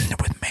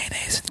with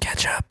mayonnaise and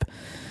ketchup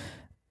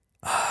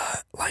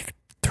like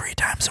 3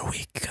 times a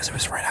week because it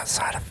was right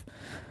outside of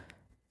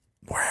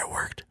where I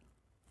worked.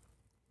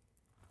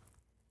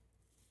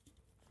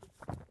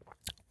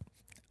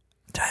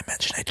 Did I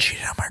mention I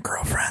cheated on my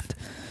girlfriend?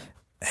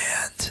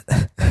 And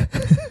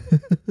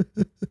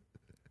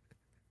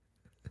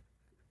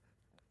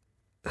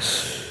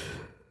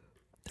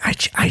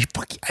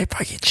I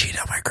fucking cheated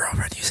on my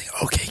girlfriend using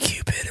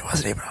OkCupid. It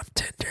wasn't even on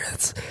Tinder.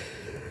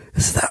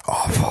 Isn't that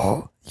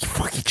awful? You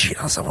fucking cheat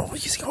on someone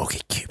using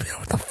OkCupid.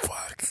 What the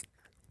fuck?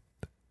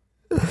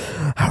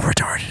 How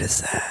retarded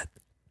is that?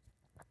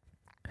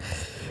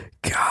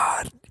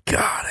 God,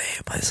 I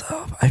hate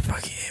myself. I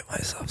fucking hate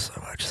myself so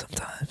much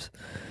sometimes.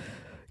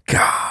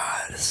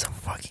 God, it's so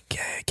fucking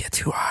gay. I get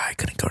too high. I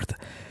couldn't go to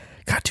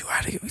got too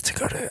high to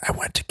go to, I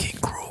went to King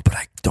Cruel, but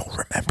I don't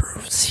remember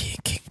seeing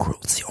King Cruel.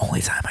 It's the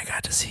only time I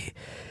got to see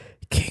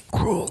King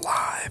Cruel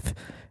live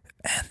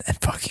and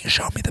fucking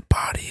show me the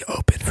body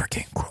open for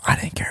King Cruel. I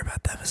didn't care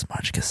about them as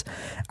much because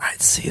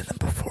I'd seen them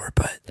before,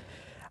 but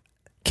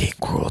King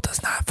Cruel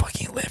does not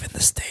fucking live in the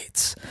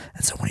States.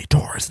 And so when he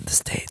tours in the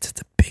States,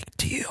 it's a big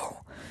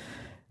deal.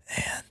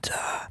 And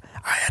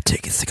I had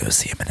tickets to go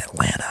see him in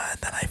Atlanta, and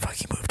then I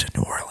fucking moved to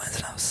New Orleans,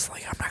 and I was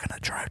like, I'm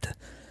not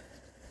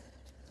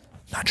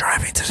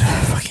driving to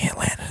fucking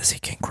Atlanta to see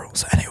King Cruel.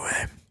 So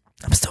anyway,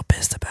 I'm still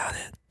pissed about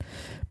it.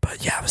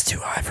 But yeah, I was too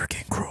high for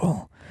King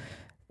Cruel.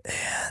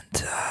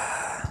 And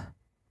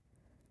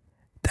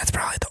that's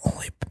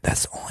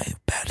the only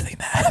bad thing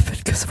that happened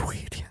because of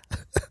weed. Yeah.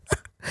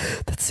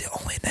 That's the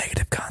only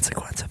negative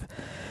consequence of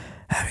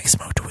having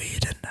smoked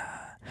weed, and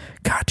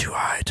got too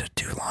high to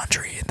do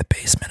laundry in the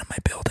basement of my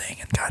building,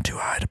 and got too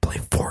high to play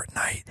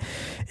Fortnite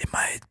in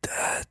my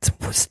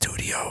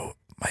studio,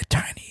 my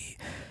tiny,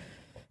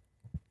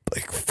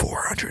 like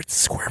 400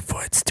 square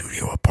foot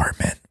studio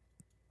apartment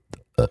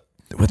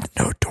with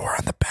no door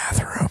on the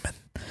bathroom, and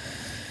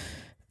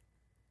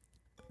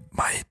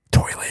my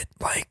toilet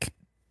like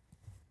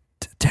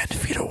 10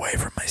 feet away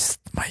from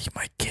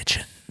my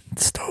kitchen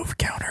stove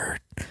counter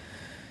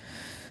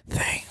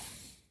thing.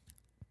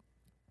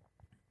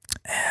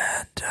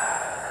 And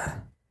I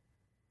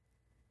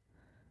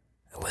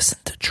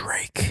listened to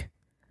Drake.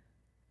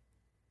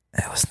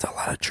 I listened to a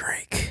lot of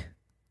Drake.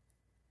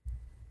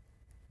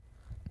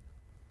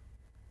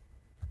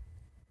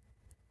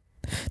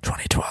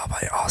 2012,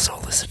 I also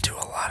listened to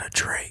a lot of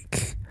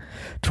Drake.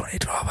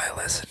 2012, I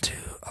listened to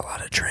a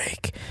lot of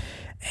Drake,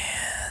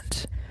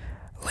 and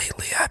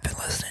lately I've been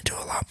listening to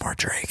a lot more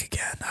Drake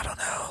again. I don't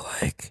know,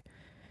 like,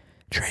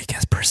 Drake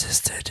has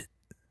persisted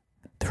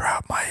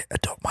throughout my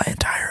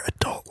entire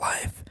adult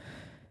life.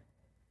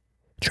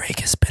 Drake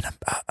has been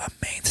a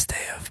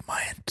mainstay of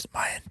my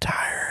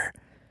entire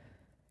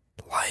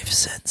life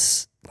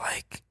since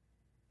like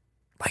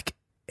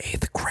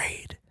 8th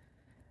grade.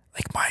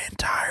 Like my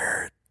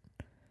entire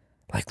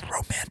like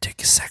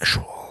romantic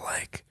sexual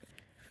like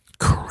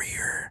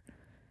career,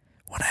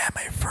 when I had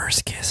my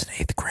first kiss in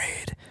 8th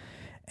grade,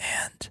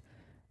 and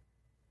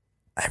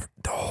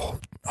the whole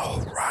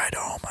ride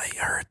home I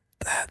heard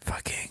that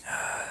fucking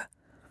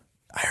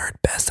I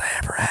heard Best I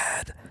Ever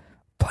Had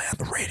play on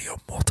the radio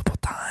multiple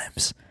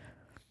times.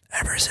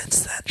 Ever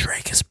since then,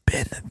 Drake has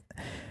been,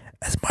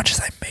 as much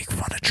as I make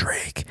fun of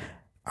Drake,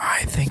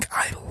 I think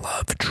I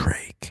love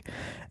Drake,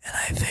 and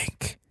I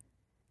think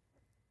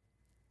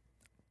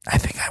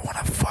I want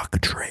to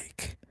fuck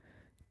Drake,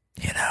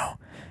 you know?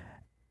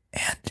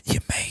 And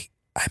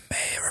I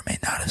may or may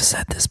not have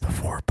said this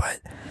before, but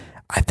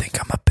I think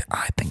I'm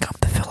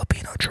the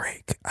Filipino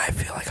Drake. I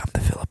feel like I'm the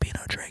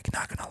Filipino Drake,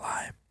 not gonna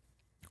lie.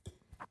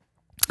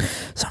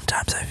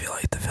 Sometimes I feel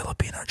like the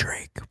Filipino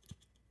Drake.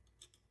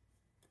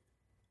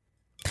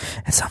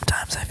 And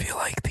sometimes I feel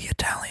like the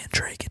Italian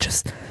Drake. It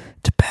just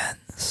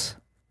depends.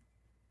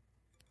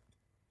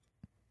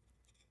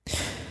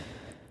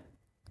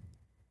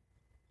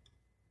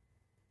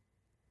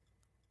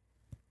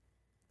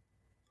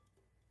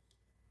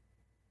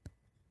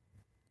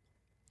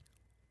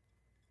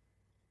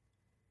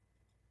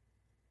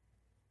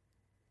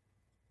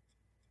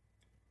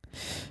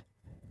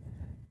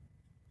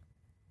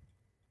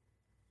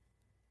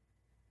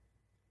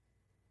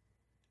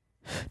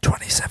 In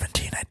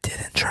 2017, I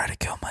didn't try to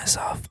kill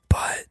myself,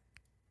 but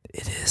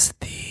it is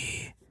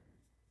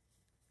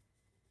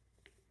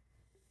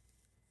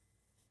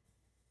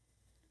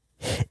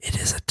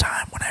a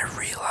time when I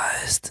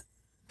realized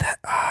that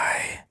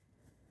I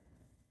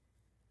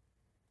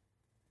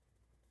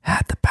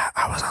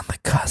was on the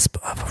cusp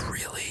of a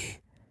really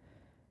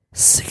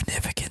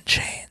significant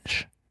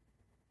change.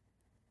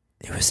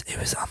 It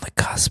was on the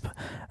cusp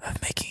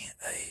of making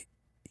a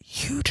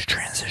huge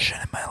transition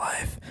in my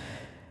life.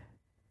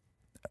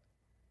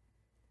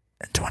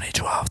 In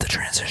 2012, the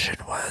transition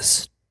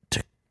was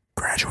to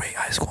graduate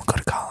high school and go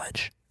to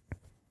college.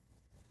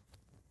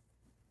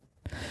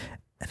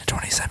 And in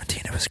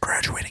 2017, it was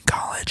graduating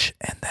college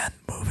and then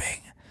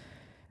moving,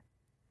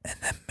 and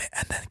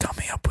then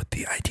coming up with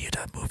the idea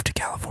to move to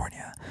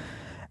California.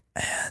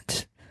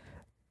 And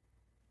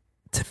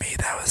to me,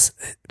 that was,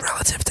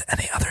 relative to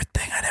any other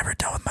thing I'd ever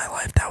done with my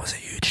life, that was a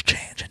huge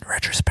change. In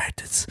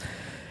retrospect,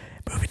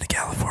 moving to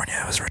California,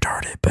 it was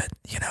retarded, but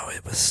you know,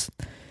 it was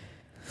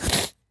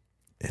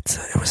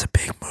a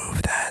big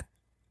move that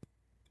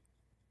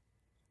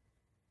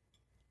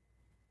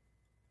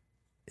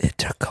it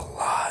took a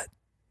lot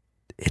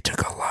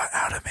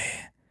out of me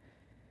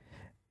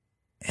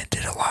and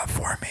did a lot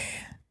for me.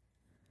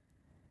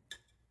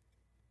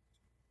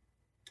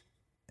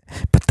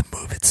 But the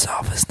move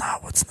itself is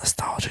not what's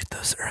nostalgic.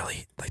 Those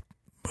early, like,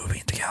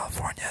 moving to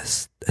California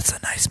it's a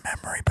nice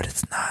memory, but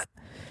it's not.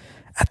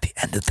 At the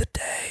end of the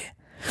day,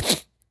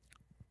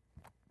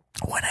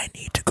 when I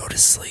need to go to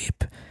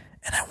sleep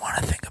and I want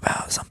to think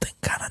about something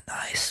kind of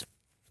nice,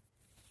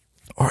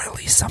 or at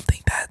least something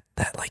that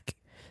like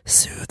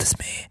soothes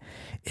me,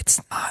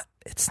 it's not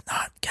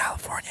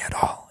California at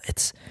all.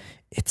 It's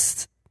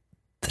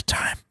the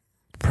time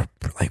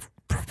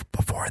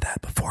before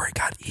that, before it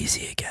got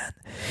easy again.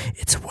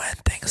 It's when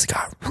things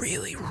got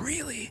really,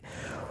 really,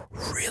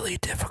 really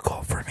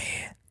difficult for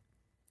me,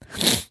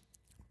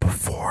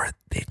 before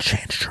they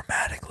changed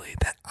dramatically,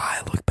 that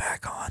I look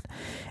back on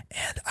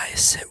and I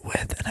sit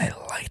with and I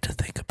like to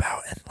think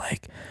about and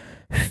like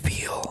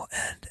feel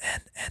and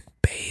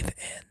bathe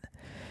in,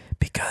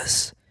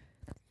 because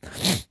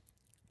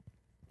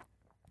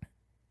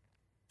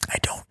I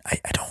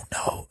don't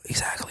know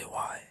exactly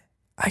why.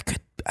 I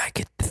could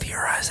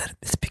theorize that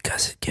it's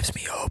because it gives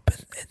me hope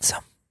in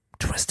some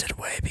twisted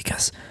way,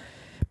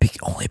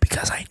 only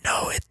because I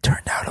know it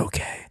turned out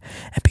okay,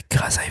 and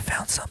because I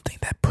found something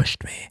that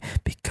pushed me,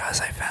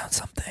 because I found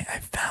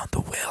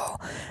the will,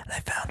 and I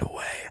found a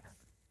way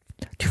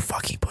to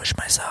fucking push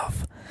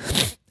myself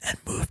and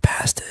move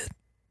past it.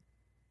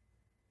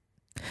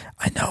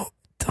 I know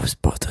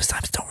both those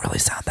times don't really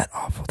sound that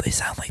awful. They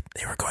sound like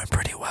they were going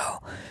pretty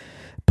well,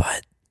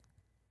 but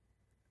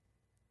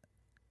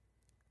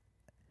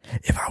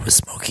if I was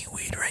smoking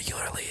weed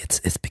regularly,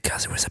 it's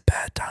because it was a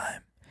bad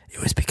time. It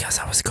was because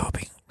I was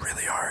coping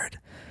really hard.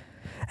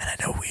 And I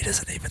know weed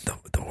isn't even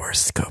the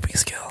worst coping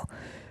skill.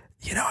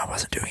 You know, I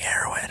wasn't doing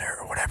heroin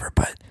or whatever,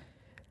 but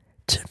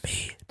to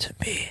me,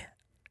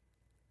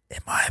 in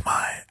my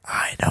mind,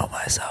 I know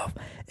myself.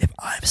 If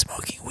I'm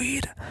smoking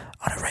weed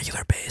on a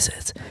regular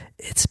basis,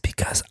 it's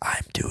because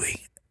I'm doing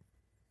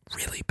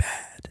really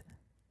bad.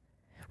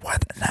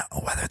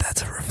 Whether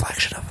that's a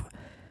reflection of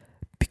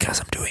because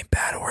I'm doing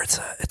bad, or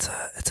it's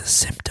a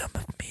symptom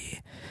of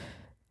me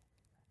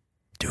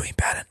doing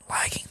bad and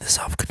lacking the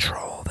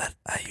self-control that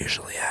I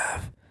usually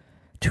have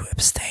to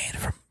abstain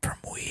from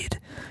weed.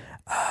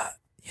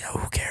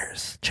 Who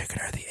cares,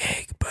 chicken or the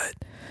egg? But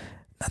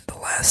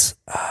nonetheless,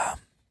 I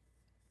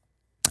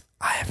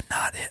have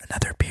not hit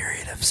another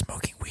period of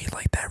smoking weed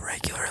like that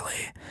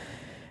regularly,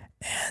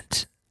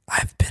 and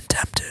I've been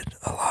tempted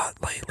a lot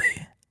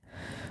lately.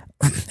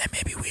 And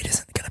maybe weed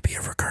isn't going to be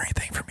a recurring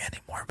thing for me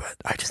anymore, but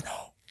I just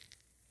know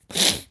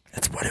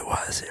it's what it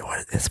was.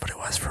 It's what it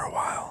was for a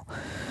while.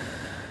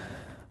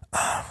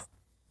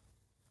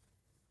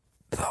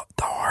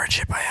 The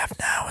hardship I have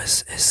now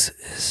is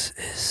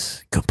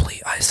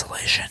complete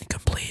isolation,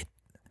 complete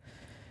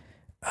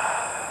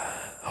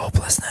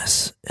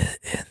hopelessness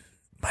in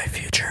my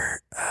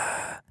future,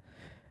 a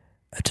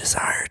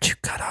desire to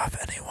cut off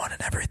anyone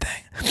and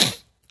everything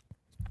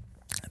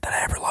that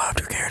I ever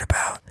loved or cared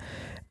about,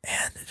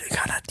 and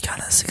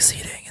kind of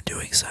succeeding in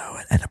doing so,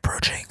 and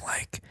approaching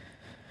like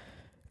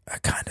a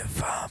kind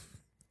of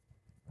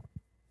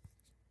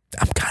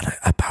I'm kind of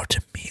about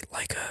to meet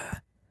like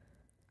a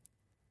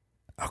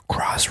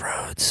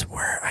crossroads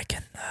where I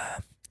can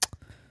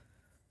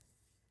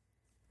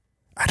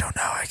I don't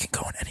know, I can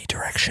go in any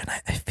direction.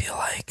 I feel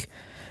like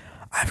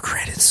I've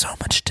created so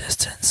much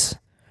distance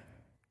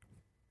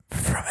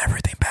from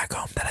everything back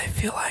home that I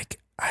feel like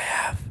I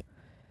have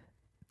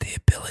the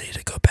ability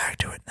to go back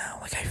to it now.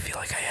 Like I feel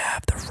like I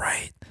have the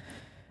right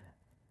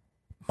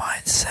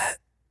mindset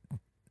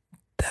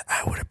that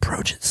I would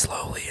approach it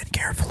slowly and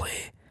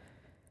carefully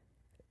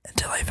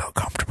until I felt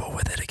comfortable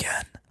with it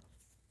again.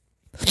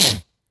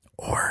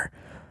 Or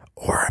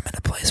I'm in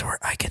a place where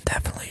I can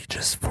definitely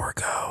just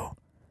forego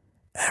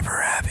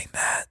ever having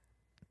that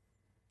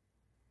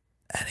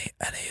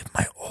any of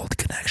my old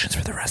connections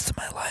for the rest of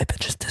my life and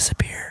just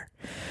disappear.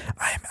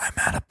 I'm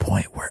at a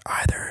point where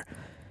either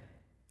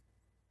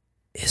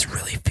is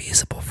really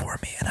feasible for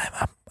me, and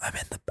I'm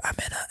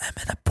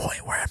in a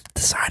point where I'm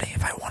deciding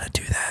if I want to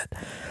do that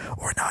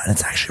or not, and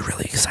it's actually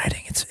really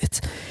exciting. It's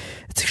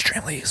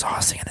extremely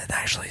exhausting, and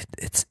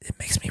it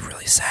makes me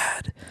really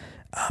sad.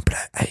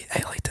 But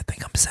I like to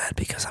think I'm sad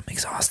because I'm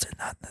exhausted,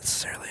 not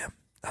necessarily the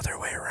other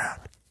way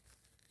around.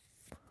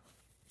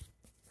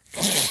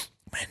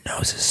 My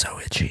nose is so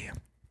itchy.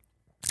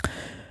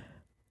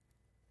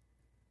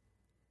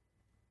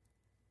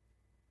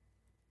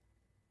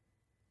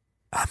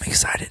 I'm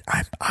excited.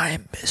 I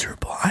am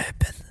miserable. I've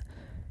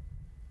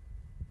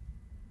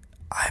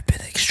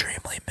been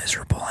extremely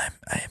miserable. I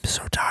am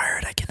so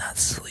tired. I cannot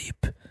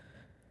sleep.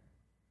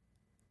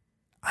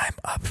 I'm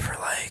up for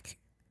like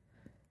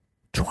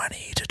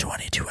 20 to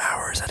 22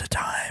 hours at a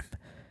time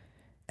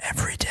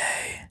every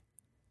day.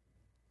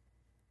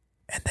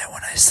 And then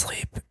when I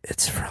sleep,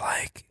 it's for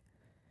like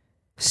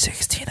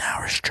 16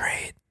 hours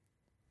straight.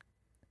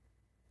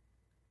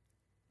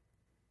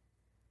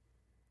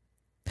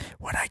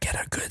 When I get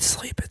a good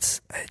sleep,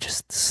 I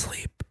just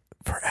sleep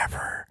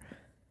forever.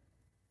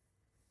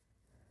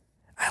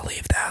 I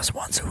leave the house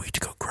once a week to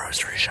go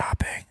grocery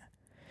shopping,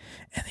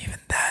 and even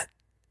that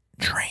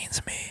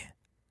drains me.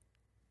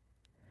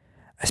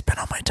 I spend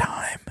all my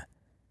time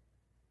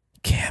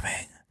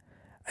camming.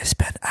 I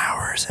spend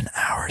hours and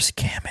hours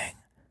camming.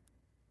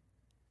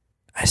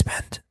 I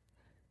spend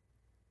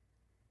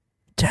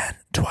 10,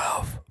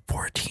 12,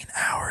 14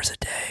 hours a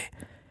day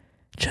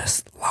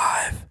just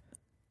live,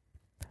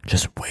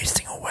 just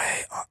wasting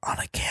away on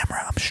a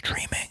camera. I'm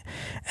streaming,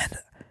 and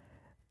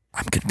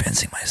I'm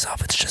convincing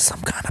myself it's just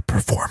some kind of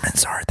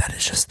performance art that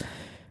is just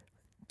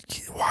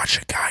watch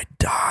a guy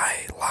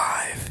die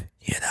live,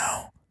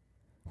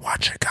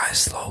 watch a guy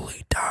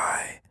slowly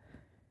die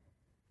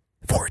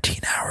 14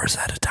 hours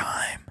at a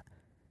time.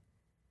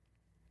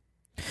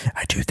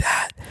 I do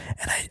that,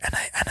 and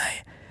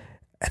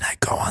I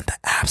go on the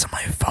apps on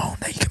my phone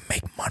that you can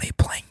make money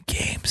playing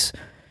games.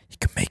 You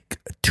can make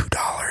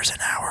 $2 an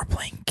hour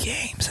playing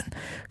games and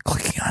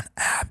clicking on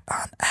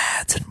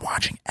ads and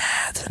watching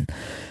ads and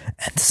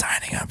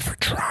signing up for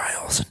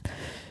trials and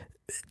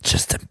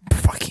just to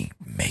fucking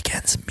make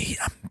ends meet.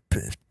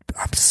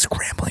 I'm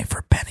scrambling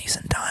for pennies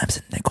and dimes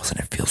and nickels, and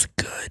it feels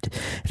good.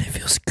 And it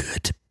feels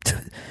good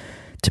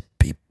to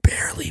be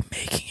barely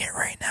making it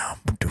right now.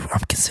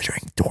 I'm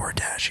considering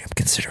DoorDashing. I'm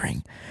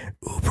considering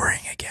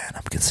Ubering again.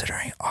 I'm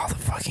considering all the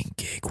fucking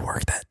gig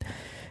work that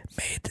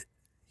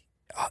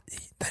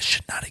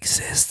should not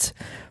exist.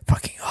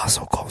 Fucking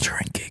hustle culture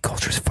and gig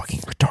culture is fucking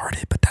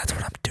retarded, but that's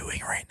what I'm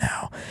doing right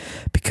now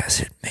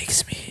because it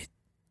makes me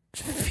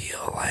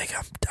feel like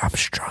I'm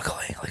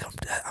struggling, like I'm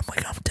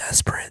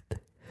desperate,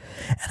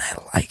 and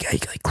I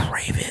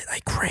crave it. I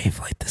crave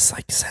like this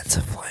like sense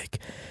of like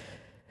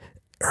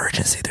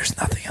urgency. There's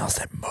nothing else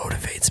that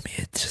motivates me.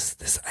 It's just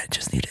this. I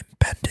just need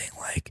impending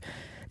like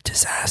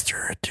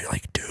disaster, to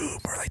like doom,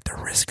 or like the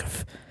risk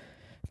of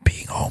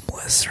being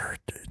homeless or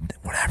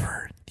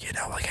whatever.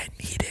 Like I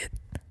need it.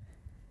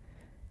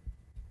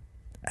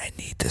 I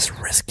need this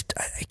risk.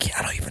 I can't.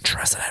 I don't even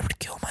trust that I would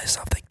kill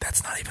myself. Like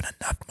that's not even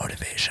enough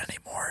motivation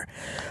anymore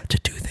to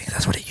do things.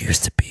 That's what it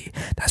used to be.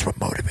 That's what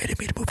motivated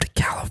me to move to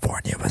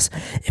California. Was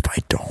if I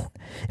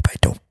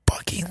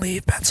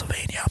leave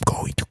Pennsylvania. I'm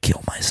going to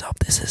kill myself.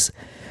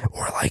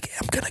 Or like,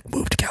 I'm gonna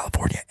move to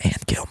California and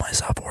kill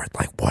myself, or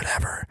like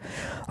whatever.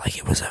 Like,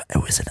 it was an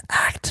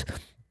act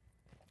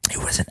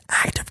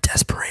of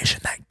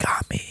desperation that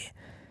got me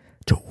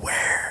to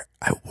where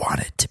I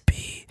wanted to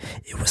be.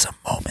 It was a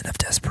moment of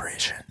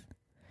desperation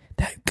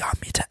that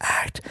got me to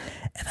act,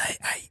 and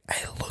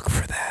I look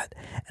for that,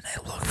 and I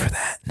look for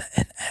that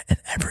in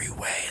every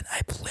way, and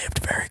I've lived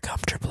very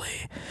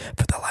comfortably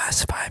for the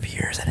last 5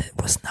 years, and it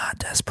was not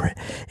desperate.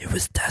 It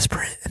was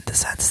desperate in the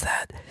sense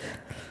that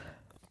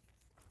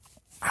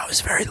I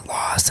was very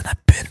lost, and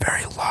I've been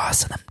very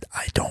lost, and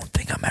I don't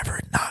think I'm ever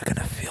not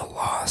gonna feel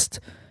lost.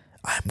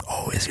 I'm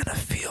always gonna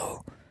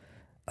feel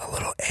a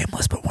little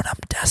aimless, but when I'm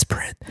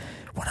desperate,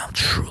 when I'm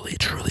truly,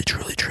 truly,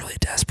 truly, truly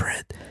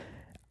desperate,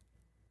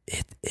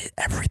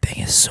 everything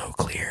is so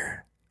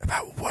clear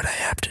about what I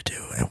have to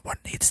do and what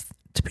needs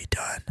to be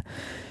done.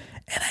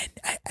 And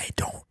I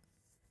don't,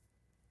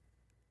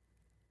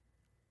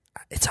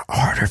 it's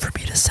harder for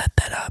me to set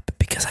that up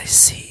because I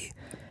see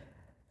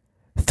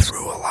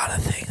through a lot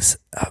of things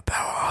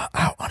about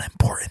how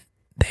unimportant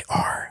they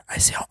are. I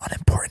see how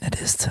unimportant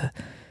it is to,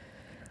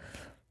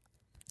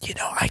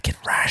 I can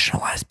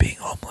rationalize being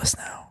homeless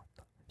now.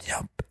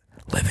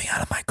 Living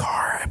out of my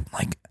car, I'm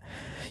like,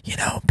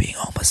 being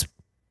homeless,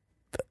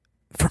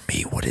 for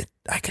me,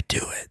 I could do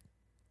it.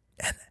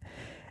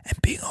 And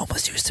being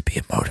homeless used to be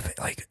a motivator.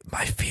 Like,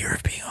 my fear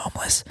of being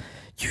homeless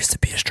used to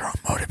be a strong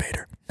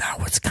motivator. Now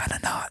it's kind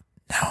of not.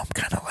 Now I'm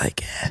kind of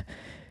like,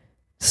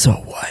 so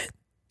what?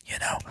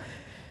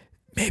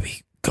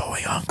 Maybe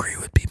going hungry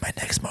would be my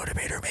next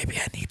motivator. Maybe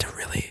I need to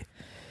really,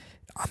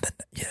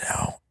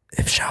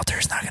 if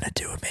shelter's not going to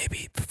do it,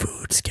 maybe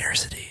food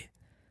scarcity,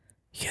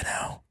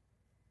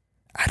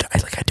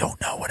 I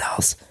don't know what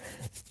else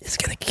is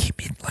going to keep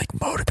me, like,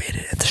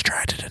 motivated and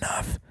distracted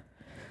enough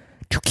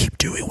to keep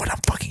doing what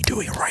I'm fucking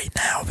doing right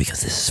now,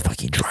 because this is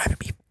fucking driving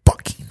me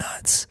fucking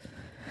nuts.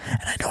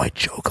 And I know I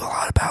joke a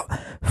lot about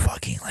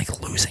fucking,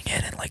 like, losing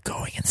it and, like,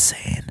 going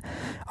insane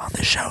on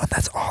this show, and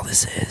that's all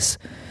this is.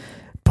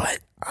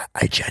 But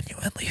I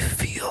genuinely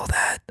feel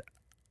that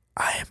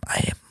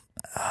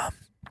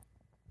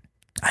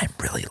I'm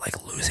really,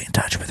 like, losing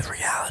touch with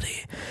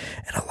reality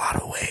in a lot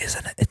of ways,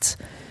 and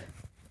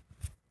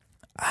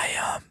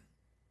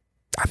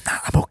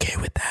I'm okay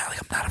with that. Like,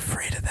 I'm not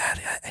afraid of that.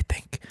 I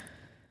think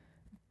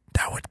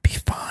that would be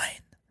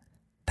fine.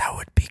 That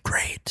would be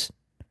great.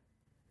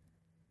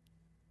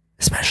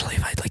 Especially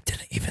if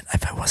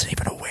if I wasn't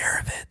even aware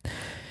of it,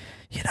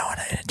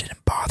 and it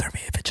didn't bother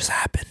me, if it just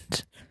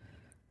happened.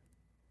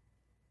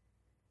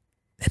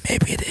 And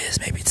maybe it is,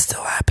 maybe it's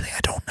still happening,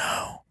 I don't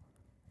know.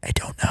 I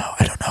don't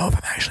know if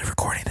I'm actually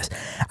recording this.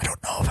 I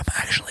don't know if I'm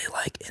actually,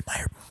 like, in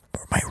my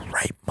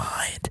right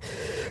mind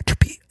to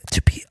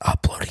be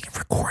uploading and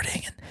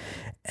recording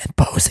and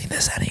posting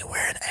this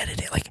anywhere and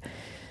editing. Like,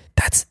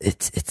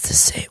 it's the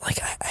same. Like,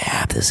 I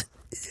have this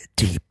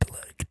deep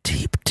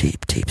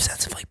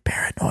sense of, like,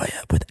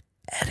 paranoia with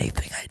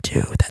anything I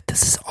do, that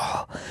this is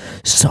all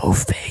so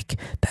fake,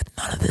 that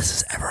none of this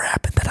has ever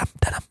happened,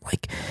 that I'm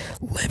like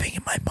living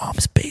in my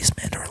mom's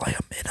basement, or like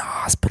I'm in a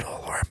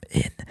hospital,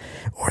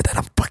 or that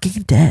I'm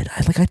fucking dead.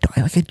 I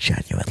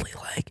genuinely,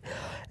 like,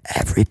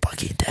 every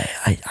fucking day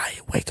I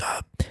wake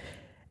up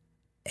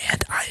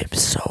and I am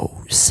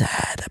so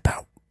sad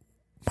about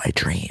my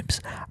dreams.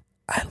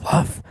 I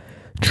love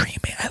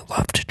dreaming. I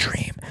love to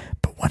dream,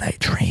 but when I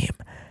dream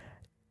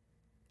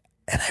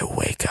and I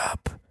wake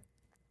up,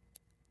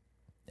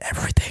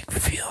 everything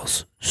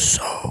feels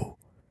so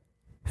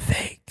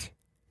fake.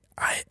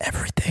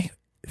 Everything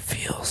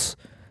feels,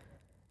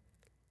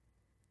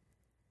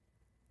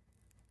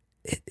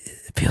 it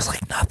feels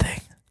like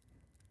nothing.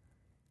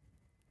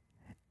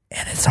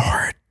 And it's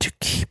hard to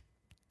keep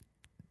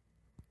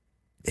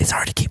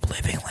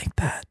living like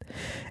that.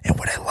 And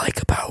what I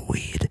like about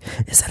weed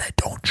is that I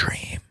don't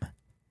dream.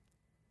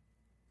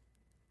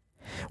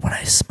 When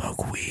I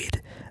smoke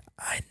weed,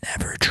 I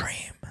never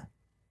dream.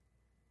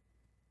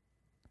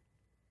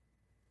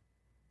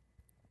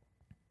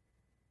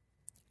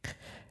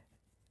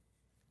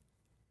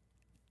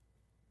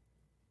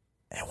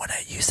 And when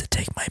I used to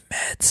take my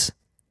meds,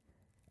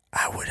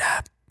 I would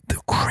have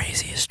the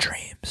craziest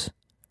dreams.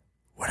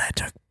 When I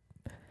took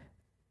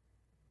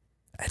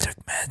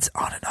meds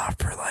on and off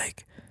for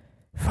like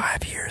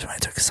 5 years. When I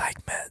took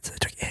psych meds, I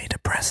took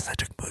antidepressants, I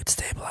took mood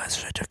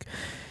stabilizers,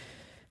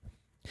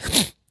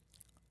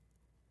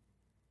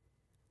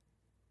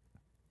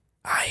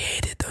 I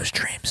hated those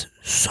dreams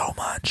so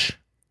much,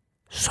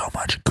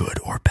 good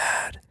or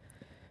bad.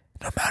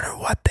 No matter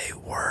what they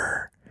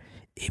were,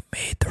 it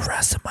made the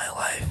rest of my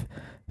life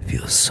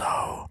feel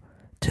so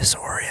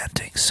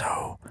disorienting,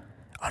 so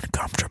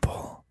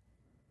uncomfortable.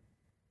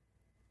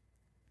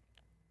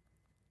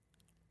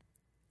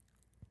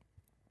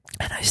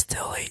 And I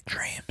still hate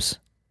dreams.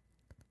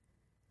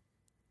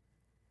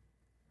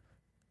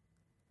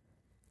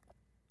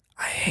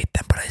 I hate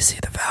them, but I see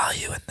the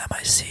value in them.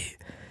 I see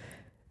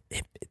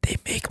it. They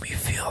make me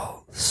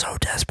feel so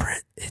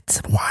desperate. It's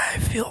why I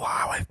feel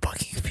how I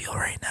fucking feel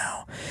right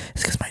now.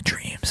 It's because my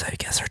dreams, I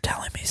guess, are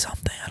telling me something.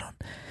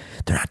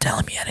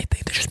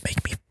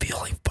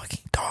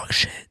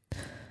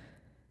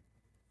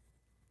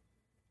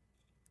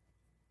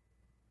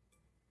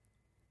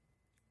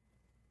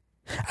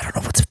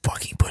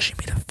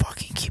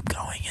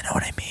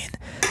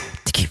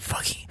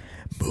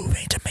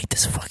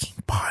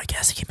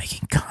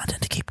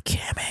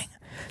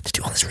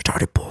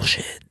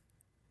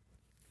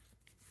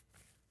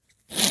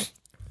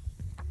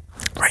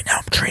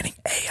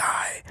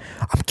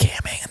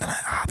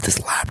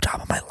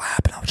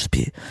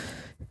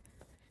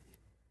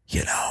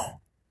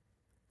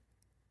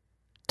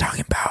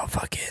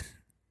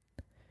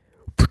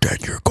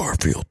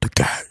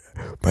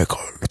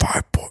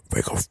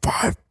 make a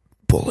five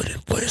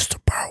bulleted list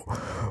about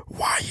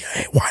why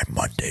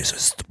Monday's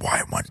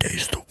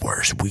the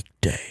worst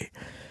weekday,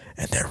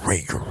 and then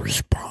rate your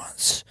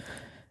response.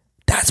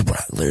 That's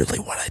literally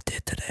what I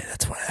did today.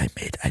 That's what I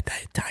made. I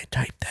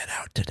typed that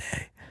out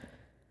today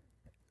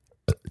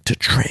to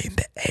train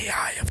the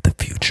AI of the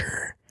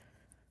future,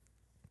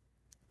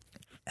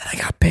 and I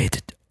got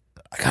paid.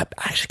 I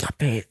actually got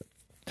paid.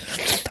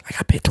 I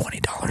got paid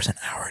 $20 an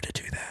hour to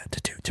do that.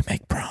 To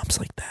make prompts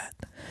like that.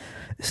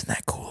 Isn't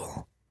that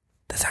cool?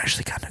 That's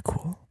actually kind of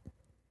cool.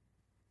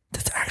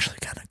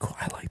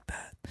 I like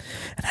that,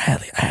 and I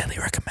highly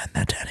recommend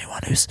that to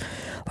anyone who's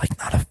like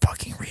not a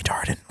fucking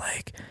retard and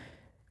like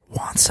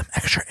wants some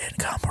extra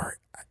income. Or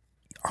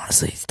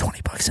honestly, it's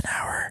 $20 an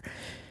hour.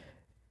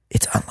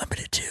 It's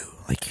unlimited too.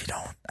 Like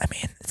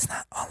it's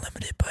not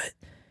unlimited, but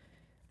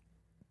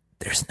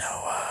there's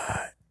no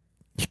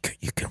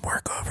you can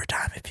work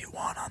overtime if you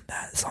want on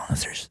that, as long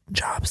as there's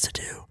jobs to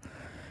do.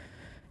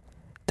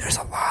 There's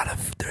a lot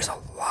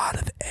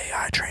of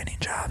AI training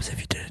jobs, if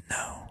you didn't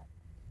know.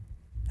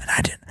 And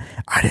I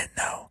didn't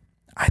know.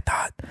 I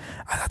thought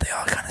they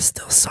all kind of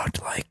still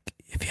sucked. Like,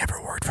 if you ever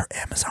worked for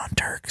Amazon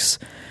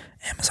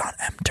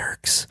M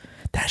Turks,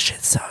 that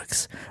shit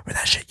sucks. Or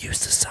that shit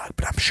used to suck,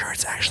 but I'm sure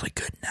it's actually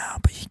good now,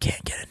 but you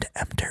can't get into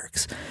M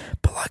Turks.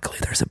 But luckily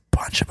there's a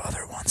bunch of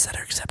other ones that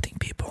are accepting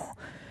people.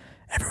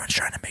 Everyone's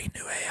trying to make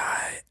new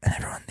AI, and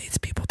everyone needs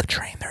people to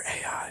train their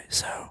AI,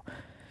 so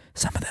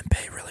some of them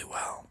pay really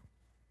well.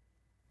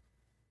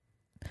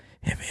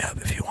 Hit me up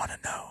if you want to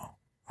know.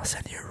 I'll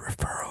send you a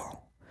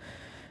referral.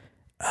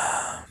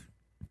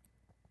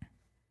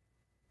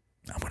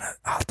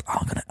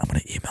 I'm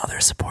gonna email their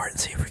support and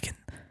see if we can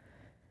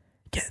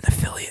get an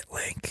affiliate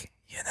link.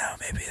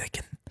 Maybe they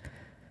can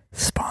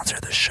sponsor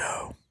the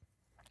show,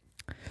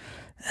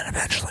 and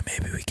eventually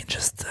maybe we can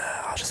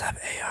I'll just have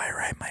AI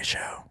write my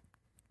show.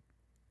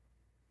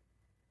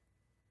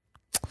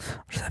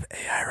 I'll just have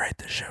AI write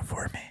this show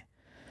for me.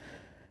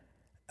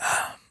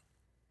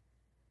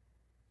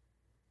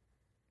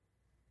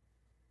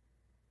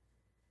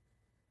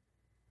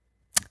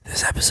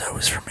 This episode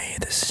was for me.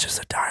 This is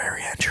just a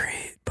diary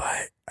entry,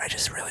 but I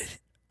just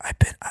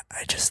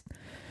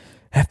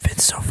have been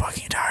so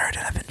fucking tired,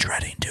 and I've been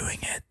dreading doing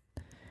it.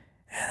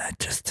 And I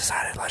just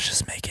decided, let's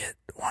just make it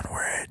one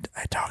where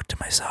I talk to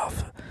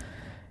myself.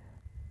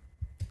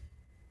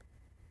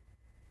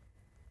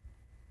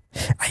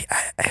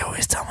 I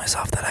always tell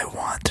myself that I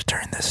want to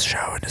turn this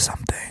show into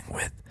something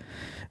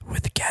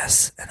with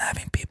guests and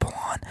having people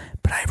on,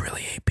 but I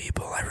really hate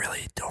people. I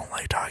really don't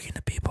like talking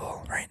to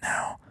people right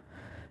now.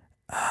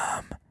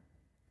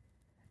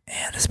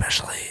 And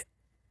especially,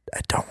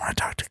 I don't want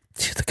to talk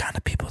to the kind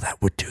of people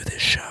that would do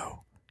this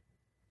show.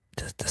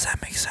 Does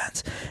that make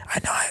sense? I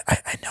know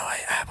I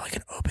have like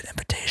an open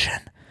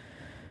invitation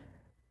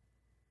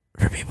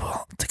for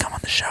people to come on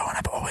the show, and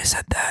I've always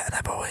said that, and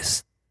I've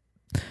always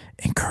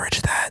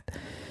encouraged that.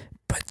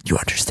 But you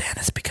understand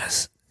it's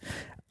because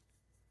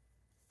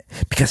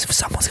if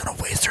someone's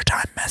gonna waste their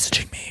time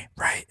messaging me,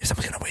 right? If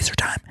someone's gonna waste their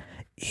time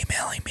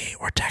emailing me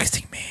or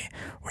texting me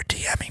or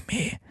DMing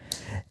me,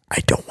 I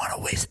don't want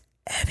to waste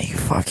any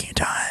fucking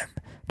time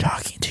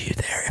talking to you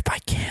there if I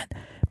can't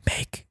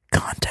make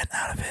content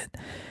out of it.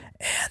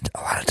 And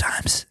a lot of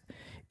times,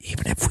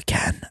 even if we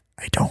can,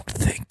 I don't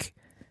think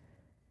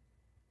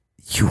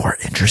you are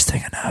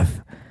interesting enough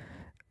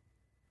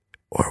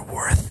or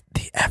worth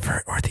the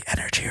effort or the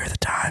energy or the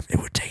time it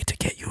would take to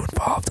get you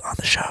involved on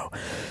the show.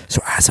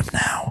 So as of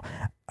now,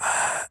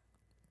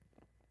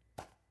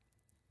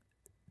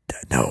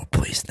 no,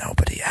 please,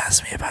 nobody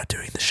ask me about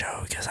doing the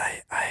show, because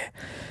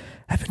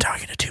I've been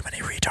talking to too many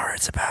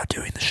retards about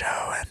doing the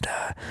show, and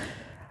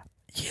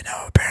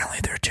apparently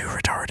they're too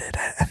retarded,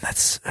 and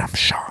I'm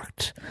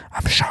shocked.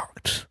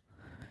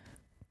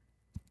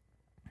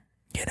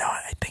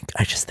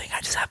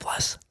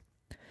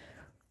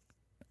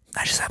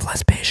 I just have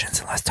less patience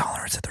and less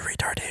tolerance of the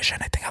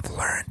retardation. I think I've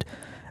learned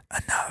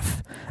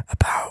enough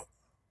about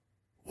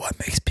what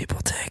makes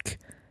people tick,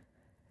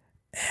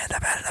 and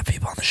I've had enough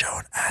people on the show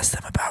and asked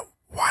them about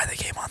why they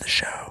came on the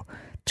show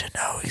to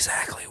know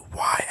exactly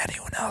why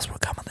anyone else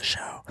would come on the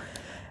show.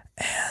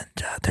 And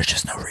there's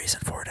just no reason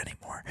for it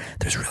anymore.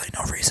 There's really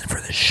no reason for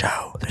this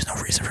show. There's no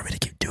reason for me to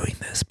keep doing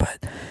this,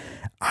 but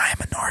I'm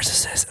a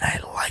narcissist, and I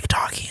like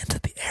talking into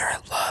the air. I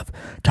love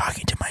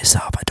talking to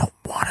myself. I don't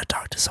want to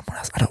talk to someone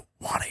else. I don't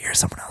want to hear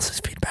someone else's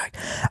feedback.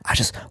 I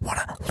just want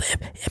to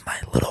live in my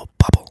little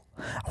bubble.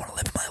 I want to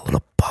live in my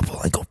little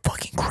bubble and go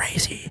fucking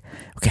crazy,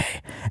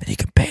 okay? And you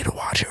can pay to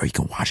watch it, or you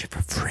can watch it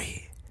for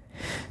free,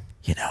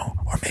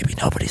 or maybe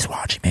nobody's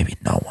watching, maybe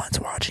no one's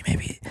watching,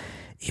 maybe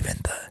even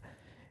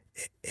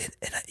in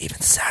an even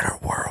sadder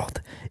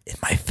world, in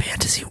my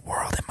fantasy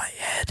world, in my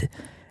head,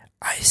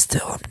 I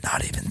still am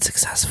not even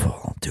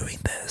successful doing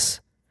this.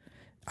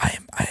 I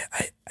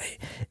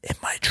in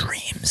my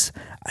dreams,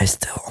 I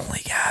still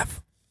only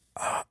have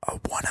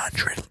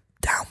 100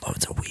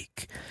 downloads a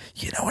week.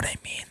 You know what I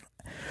mean?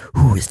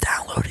 Who is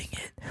downloading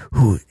it?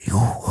 Who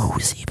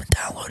is even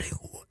downloading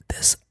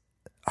this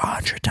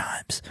 100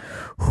 times?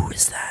 Who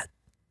is that?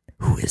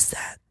 Who is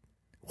that?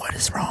 What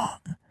is wrong?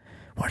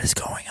 What is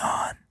going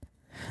on?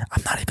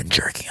 I'm not even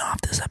jerking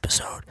off this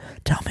episode.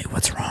 Tell me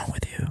what's wrong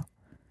with you.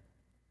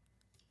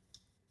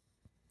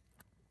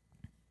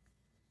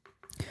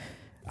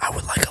 I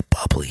would like a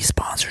bubbly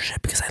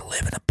sponsorship because I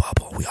live in a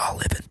bubble. We all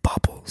live in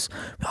bubbles.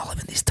 We all live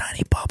in these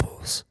tiny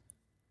bubbles.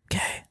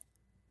 Okay?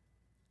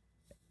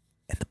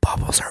 And the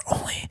bubbles are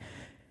only...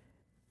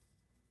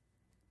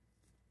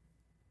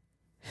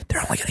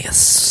 they're only going to get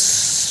smaller.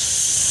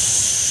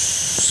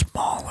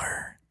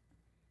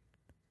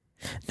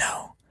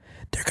 No,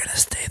 they're going to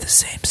stay the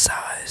same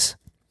size.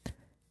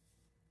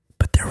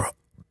 But there will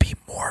be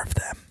more of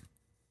them.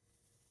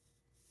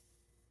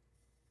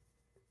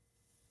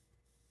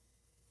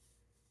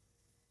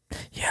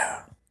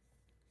 Yeah.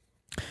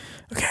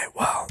 Okay,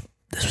 well,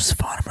 this was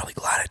fun. I'm really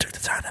glad I took the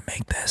time to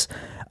make this.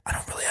 I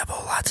don't really have a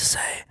whole lot to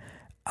say.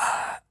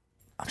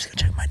 I'm just going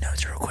to check my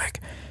notes real quick.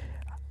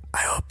 I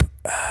hope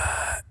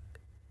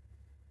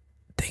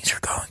things are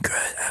going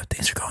good. I hope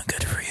things are going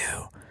good for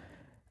you.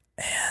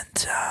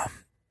 And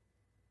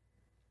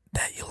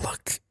that you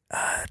look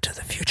to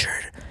the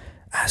future.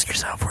 Ask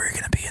yourself where you're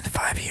going to be in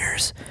 5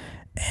 years.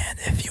 And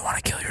if you want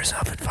to kill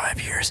yourself in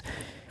 5 years,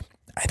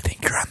 I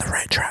think you're on the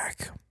right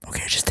track.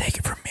 Okay, just take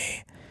it from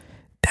me.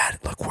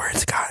 Look where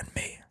it's gotten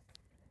me.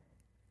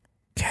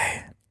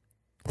 Okay?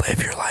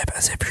 Live your life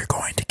as if you're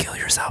going to kill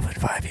yourself in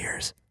 5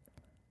 years.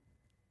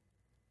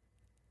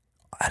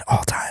 At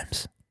all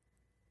times.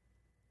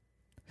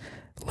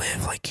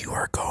 Live like you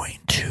are going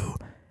to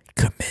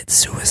commit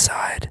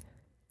suicide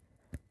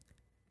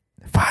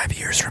 5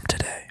 years from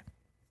today.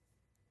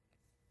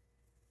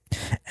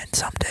 And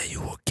someday you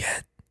will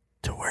get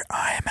to where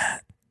I am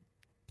at.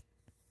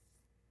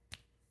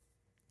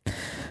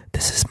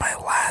 This is my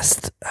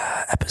last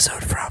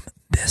episode from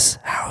this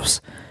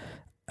house.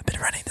 I've been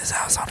renting this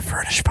house on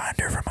Furnish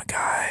Finder from a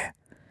guy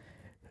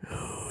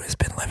who has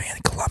been living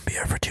in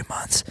Colombia for 2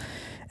 months,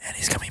 and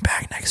he's coming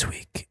back next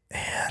week,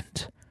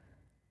 and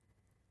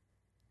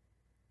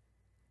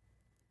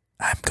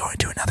I'm going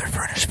to another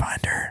Furnish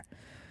Finder,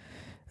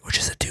 which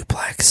is a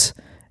duplex,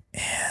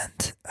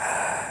 and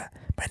my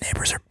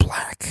neighbors are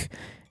black,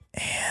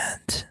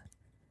 and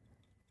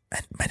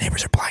my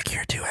neighbors are black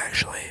here too,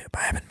 actually,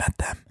 but I haven't met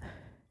them.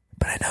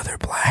 But I know they're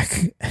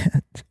black.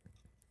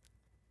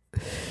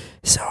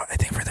 So I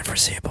think for the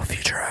foreseeable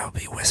future I will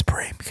be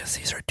whispering because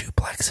these are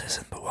duplexes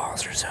and the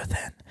walls are so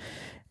thin.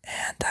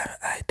 And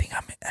I think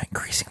I'm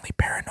increasingly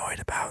paranoid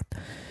about,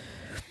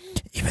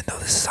 even though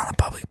this is on a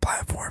public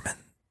platform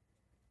and,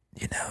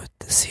 you know,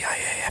 the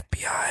CIA,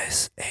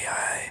 FBI's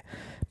AI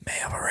may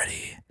have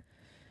already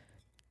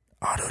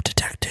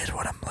auto-detected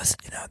what I'm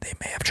listening, you know, they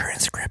may have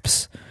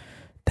transcripts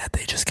that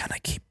they just kind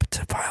of keep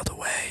filed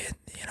away and,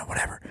 you know,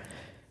 whatever.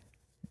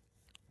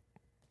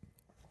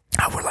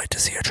 I would like to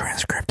see a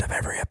transcript of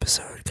every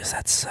episode because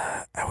that's,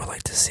 I would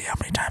like to see how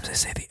many times I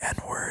say the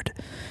N-word.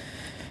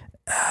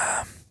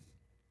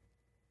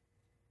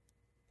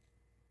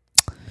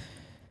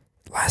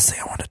 Last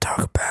thing I want to talk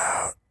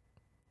about,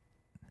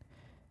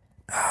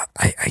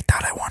 I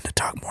thought I wanted to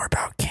talk more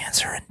about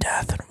cancer and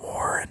death and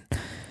war and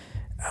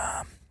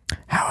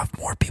how have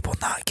more people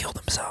not killed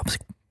themselves?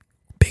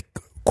 Big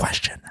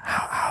question.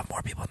 How have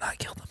more people not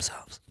killed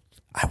themselves?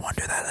 I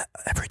wonder that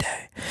every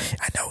day.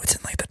 I know it's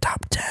in like the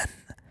top 10,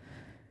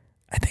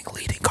 I think,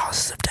 leading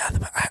causes of death,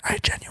 but I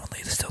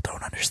genuinely still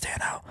don't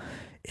understand how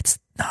it's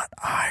not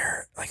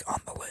higher, like,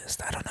 on the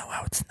list. I don't know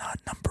how it's not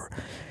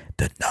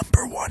the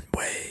number one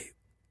way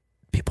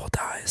people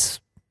die is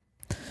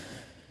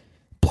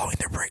blowing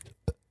their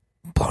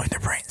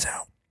brains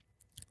out.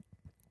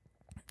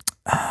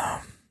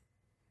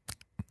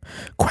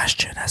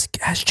 Question, has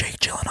Jake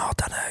Gyllenhaal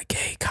done a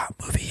gay cop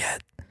movie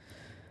yet?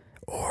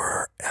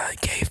 Or a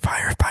gay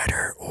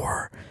firefighter,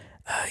 or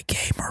a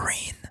gay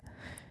Marine?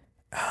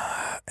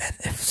 And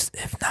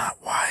if not,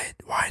 why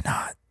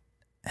not?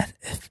 And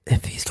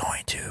if he's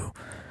going to,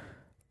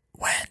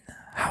 when?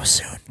 How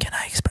soon can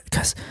I expect?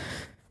 Because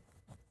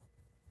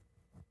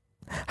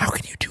how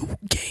can you do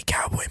gay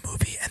cowboy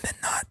movie and then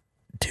not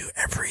do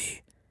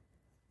every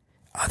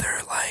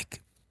other,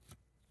 like,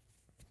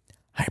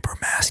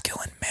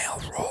 hyper-masculine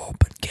male role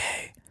but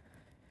gay?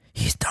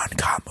 He's done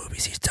cop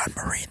movies, he's done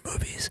Marine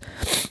movies.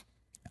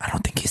 I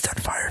don't think he's done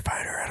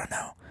firefighter, I don't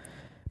know.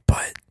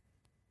 But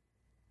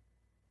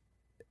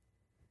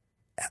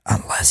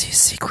unless he's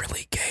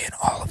secretly gay in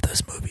all of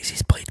those movies,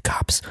 he's played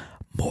cops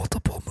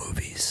multiple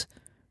movies,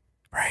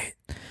 right?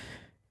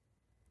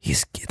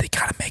 They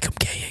gotta make him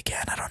gay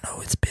again. I don't know,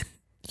 it's been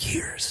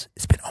years.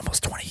 It's been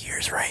almost 20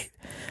 years, right?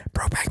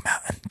 Brokeback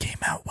Mountain came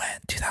out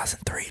when?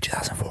 2003,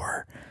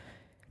 2004?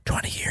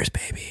 20 years,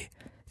 baby.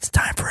 It's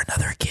time for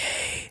another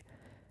gay,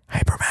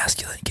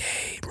 hyper-masculine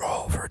gay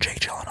role for Jake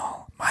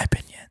Gyllenhaal, in my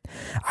opinion.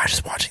 I was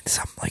just watching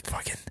some, like,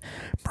 fucking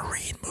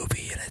Marine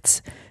movie, and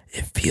it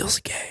feels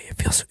gay.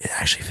 It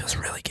actually feels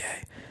really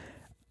gay.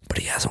 But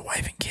he has a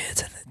wife and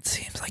kids, and it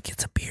seems like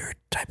it's a beard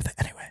type of thing.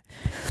 Anyway,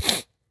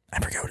 I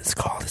forget what it's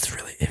called.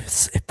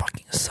 It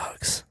fucking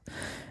sucks.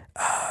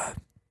 I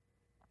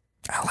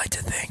like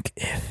to think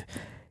if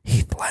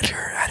Heath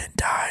Ledger hadn't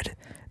died,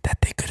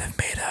 that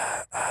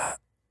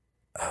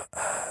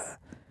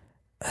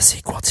the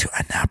sequel to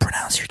I Now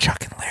Pronounce You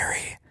Chuck and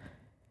Larry.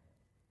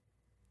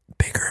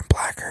 Bigger and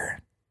Blacker.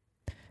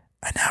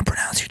 I Now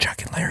Pronounce You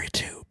Chuck and Larry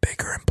 2.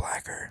 Bigger and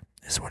Blacker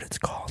is what it's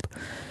called.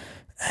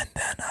 And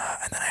then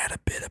I had a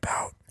bit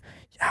about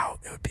how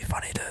it would be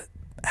funny to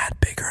add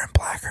Bigger and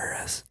Blacker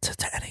as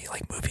to any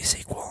like movie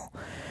sequel,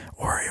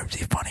 or it would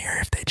be funnier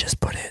if they just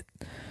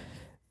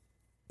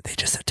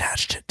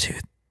attached it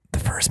to the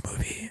first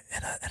movie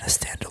in a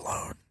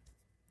standalone,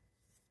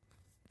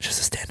 just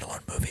a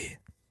standalone movie.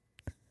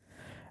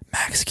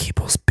 Max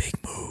Keeble's Big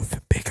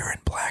Move, Bigger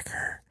and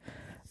Blacker.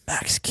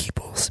 Max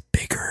Keeble's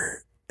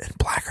Bigger and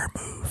Blacker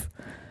Move.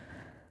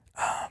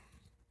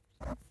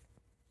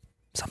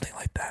 Something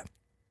like that.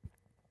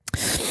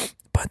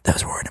 But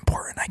those weren't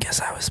important. I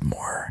guess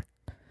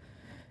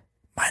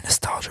my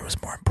nostalgia was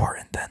more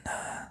important than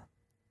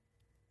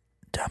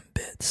dumb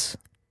bits.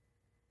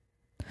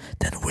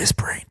 Than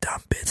whispering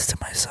dumb bits to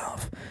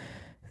myself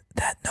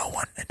that no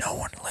one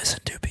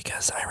listened to,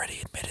 because I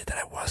already admitted that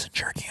I wasn't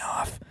jerking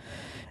off.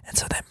 And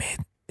so that made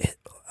it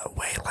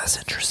way less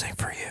interesting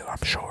for you.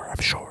 I'm sure.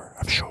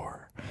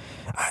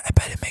 I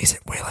bet it makes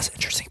it way less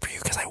interesting for you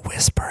because I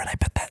whisper, and I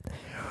bet that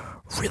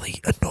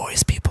really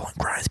annoys people and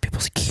grinds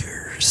people's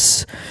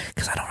gears.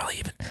 Because I don't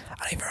even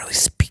really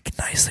speak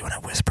nicely when I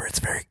whisper. It's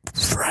very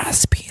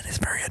raspy and it's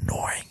very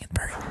annoying and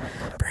very,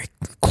 very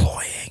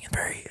cloying and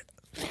very.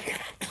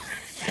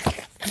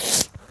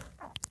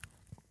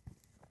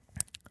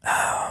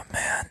 Oh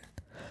man.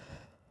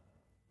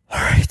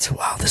 Alright,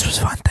 wow, this was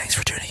fun. Thanks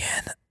for tuning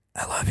in.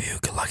 I love you.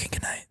 Good luck and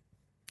good night.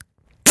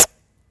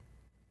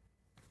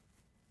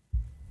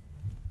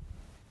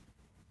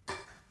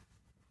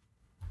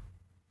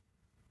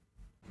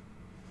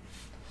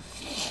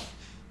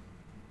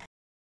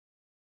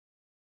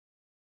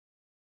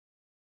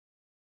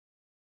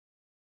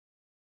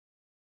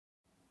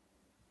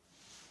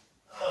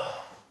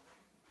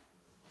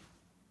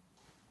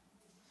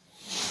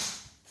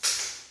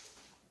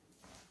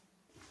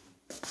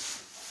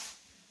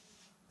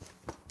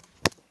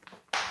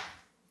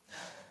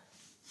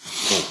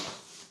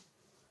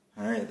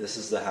 Alright, this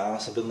is the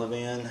house I've been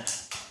living in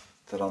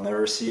that I'll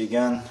never see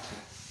again.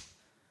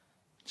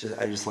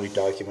 I just like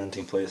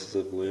documenting places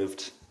I've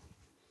lived.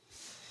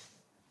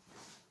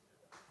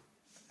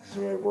 This is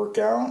where I work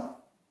out.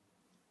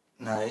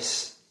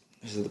 Nice.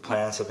 These are the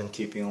plants I've been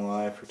keeping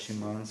alive for 2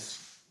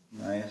 months.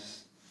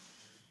 Nice.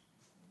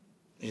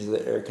 These are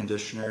the air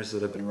conditioners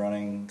that have been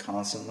running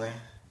constantly.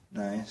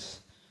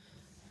 Nice.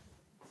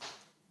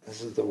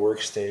 This is the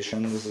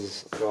workstation. This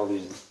is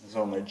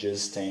all my jizz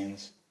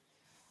stains.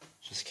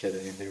 Just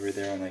kidding, they were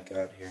there when I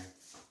got here.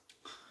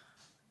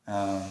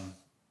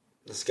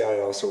 This guy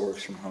also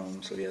works from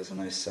home, so he has a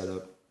nice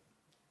setup.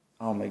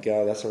 Oh my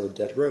god, that's our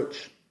dead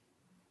roach.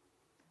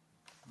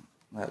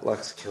 That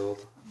Lux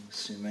killed, I'm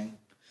assuming.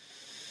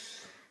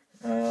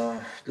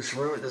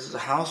 This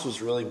house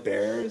was really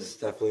bare. It's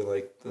definitely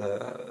like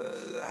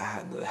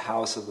the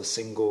house of a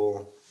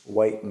single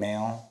white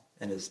male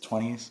in his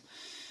 20s.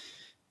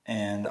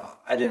 And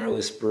I didn't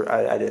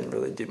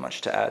really do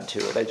much to add to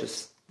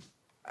it.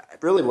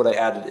 Really what I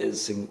added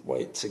is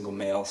white single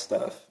male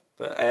stuff,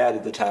 but I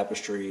added the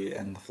tapestry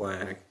and the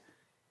flag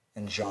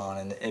and John,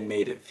 and it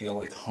made it feel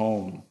like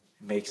home.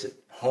 It makes it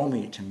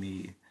homey to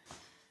me.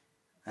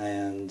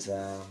 And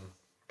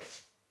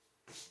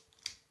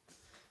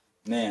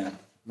man,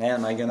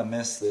 am I gonna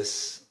miss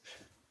this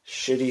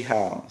shitty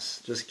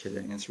house. Just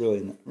kidding. It's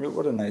really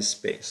what a nice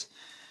space.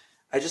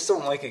 I just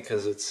don't like it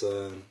because it's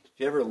if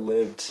you ever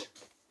lived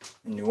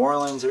in New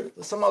Orleans or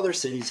some other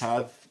cities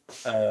have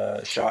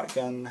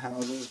shotgun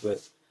houses,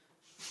 but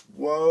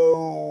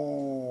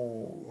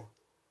whoa.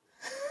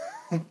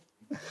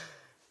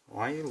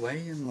 Why are you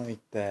laying like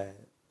that?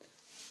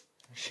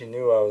 She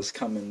knew I was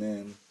coming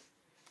in.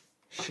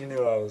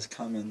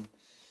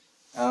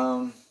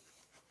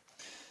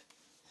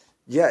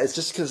 Yeah, it's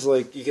just because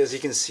you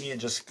can see it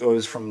just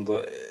goes from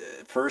the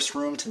first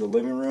room to the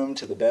living room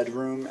to the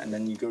bedroom, and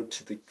then you go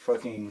to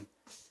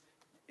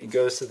it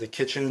goes to the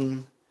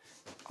kitchen.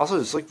 Also,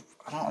 it's I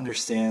don't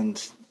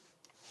understand.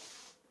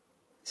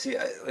 See,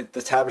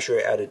 the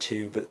tapestry I added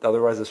too, but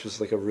otherwise this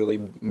was a really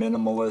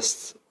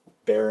minimalist,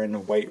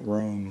 barren white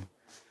room.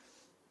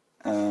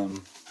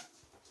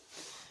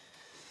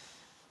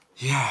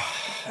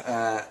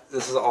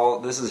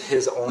 This is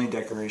his only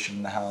decoration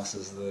in the house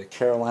is the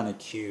Carolina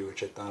Q,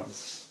 which I thought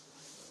was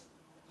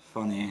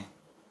funny.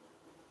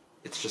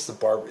 It's just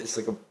it's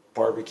like a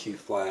barbecue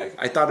flag.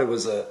 I thought it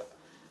was a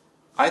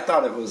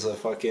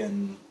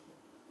fucking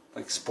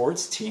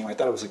sports team. I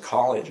thought it was a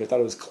college. I thought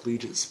it was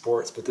collegiate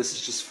sports, but this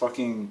is just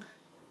fucking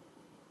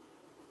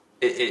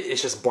it's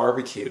just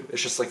barbecue.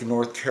 It's just like a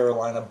North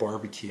Carolina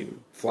barbecue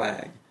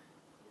flag.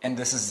 And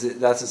that's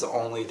his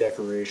only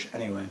decoration.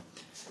 Anyway,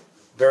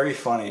 very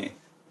funny.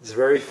 It's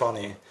very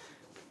funny.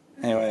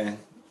 Anyway,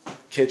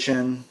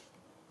 kitchen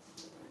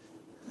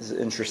is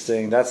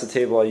interesting. That's the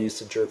table I used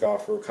to jerk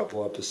off for a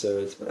couple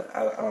episodes, but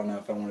I don't know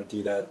if I want to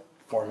do that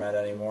format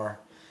anymore.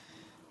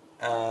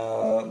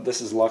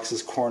 This is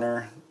Lux's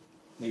corner.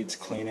 Needs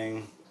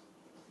cleaning.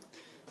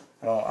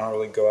 I don't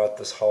really go out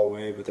this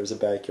hallway, but there's a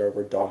backyard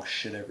where dogs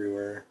shit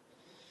everywhere.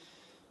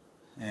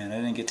 And I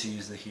didn't get to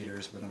use the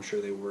heaters, but I'm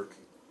sure they work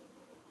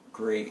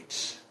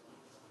great.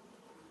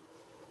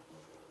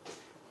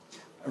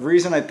 A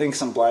reason I think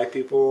a lot of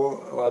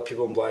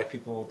people and black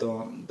people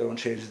don't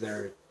change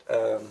their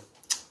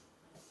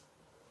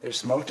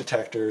smoke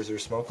detectors or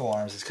smoke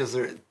alarms is because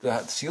the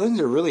ceilings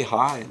are really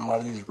high in a lot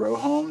of these row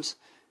homes.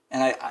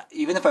 And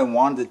even if I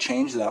wanted to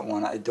change that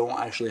one, I don't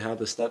actually have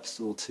the step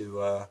stool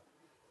to.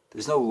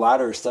 There's no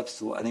ladder or step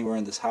stool anywhere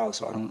in this house,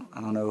 so I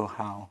don't know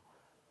how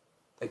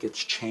that gets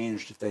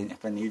changed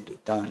if I need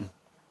it done.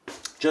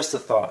 Just a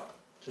thought.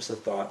 Just a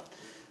thought.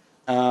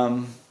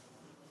 And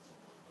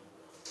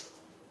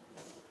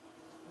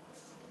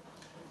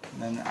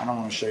then I don't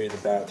want to show you the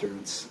bathroom.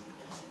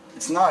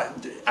 It's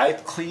not. I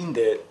cleaned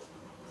it.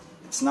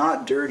 It's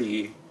not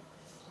dirty,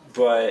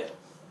 but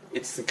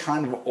it's the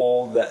kind of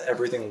old that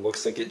everything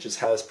looks like it just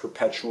has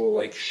perpetual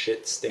like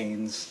shit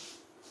stains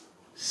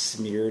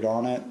smeared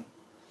on it.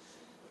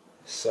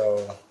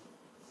 So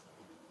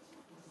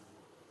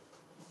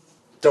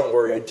don't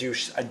worry, I do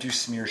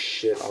smear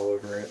shit all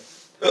over it.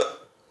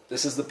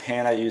 This is the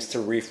pan I use to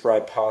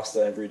refry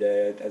pasta every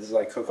day.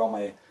 I cook all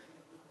my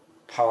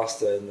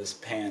pasta in this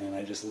pan and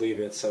I just leave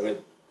it so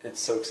it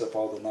soaks up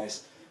all the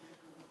nice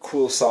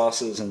cool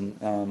sauces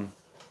and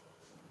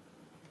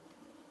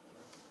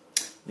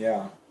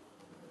yeah.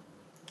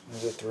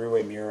 There's a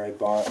three-way mirror I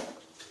bought.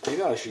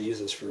 Maybe I should use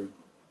this for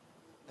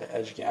the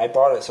edge game. I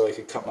bought it so I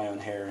could cut my own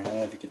hair. I don't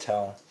know if you could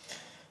tell.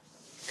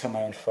 Cut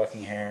my own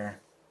fucking hair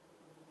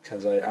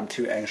because I'm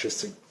too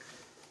anxious to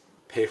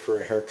pay for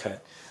a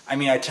haircut. I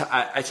mean, I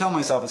tell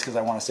myself it's because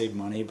I want to save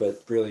money,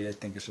 but really I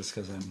think it's just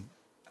because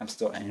I'm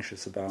still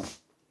anxious about.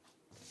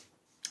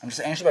 I'm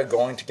just anxious about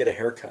going to get a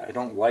haircut. I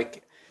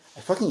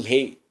fucking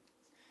hate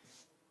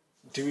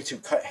dudes who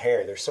cut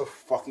hair. They're so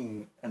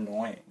fucking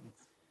annoying.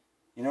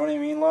 You know what I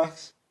mean,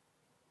 Lex?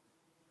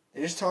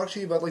 They just talk to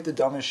you about like the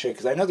dumbest shit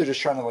because I know they're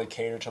just trying to like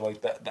cater to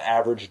like the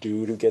average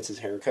dude who gets his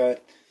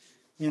haircut.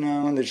 You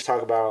know, and they just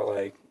talk about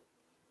like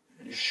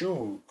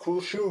cool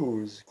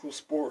shoes, cool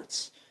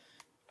sports,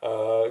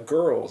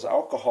 girls,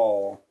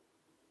 alcohol.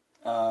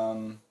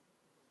 But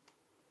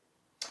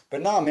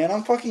nah, man,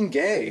 I'm fucking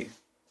gay.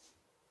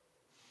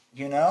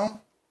 You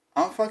know,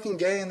 I'm fucking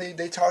gay, and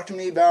they talk to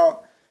me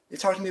about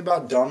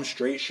dumb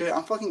straight shit.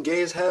 I'm fucking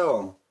gay as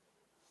hell.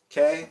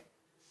 Okay,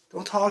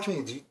 don't talk to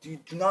me.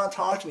 Do not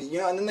talk to me. You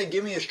know, and then they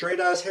give me a straight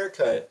ass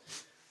haircut.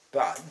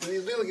 But do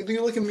you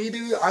look at me,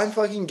 dude? I'm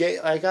fucking gay.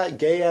 I got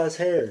gay ass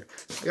hair.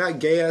 I got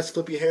gay ass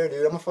flippy hair,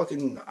 dude.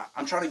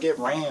 I'm trying to get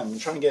rammed. I'm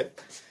trying to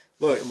get.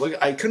 Look.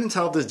 I couldn't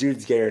tell if this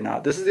dude's gay or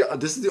not. This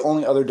is the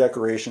only other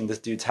decoration in this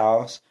dude's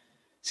house.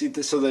 See,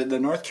 so the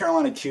North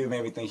Carolina Q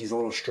made me think he's a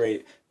little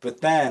straight.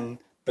 But then,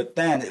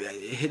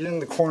 hidden in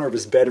the corner of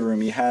his bedroom,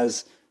 he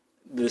has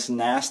this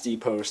nasty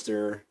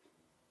poster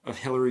of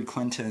Hillary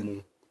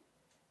Clinton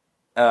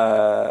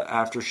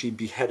after she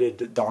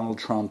beheaded Donald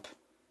Trump.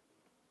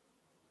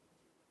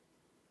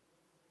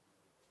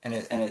 And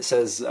it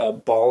says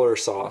baller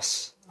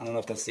sauce. I don't know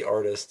if that's the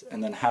artist.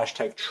 And then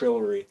hashtag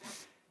Trillery.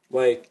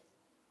 Like,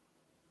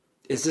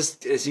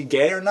 is he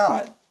gay or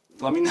not?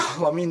 Let me know.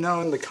 Let me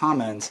know in the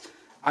comments.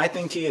 I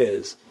think he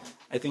is.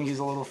 I think he's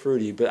a little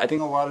fruity. But I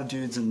think a lot of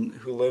dudes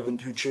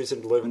who choose to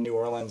live in New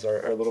Orleans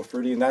are a little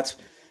fruity, and that's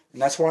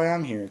why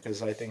I'm here,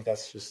 because I think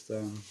that's just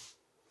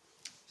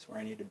that's where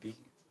I need to be.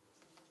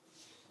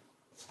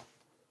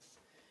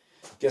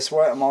 Guess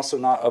what? I'm also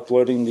not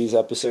uploading these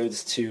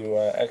episodes to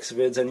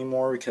Xvids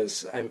anymore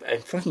because I'm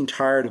fucking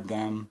tired of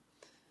them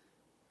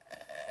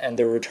and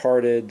their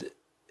retarded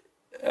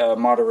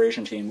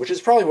moderation team, which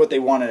is probably what they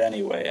wanted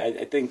anyway.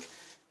 I think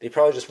they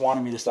probably just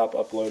wanted me to stop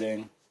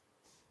uploading,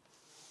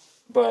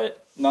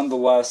 but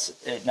nonetheless,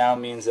 it now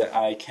means that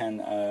I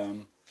can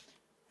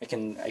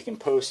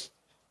post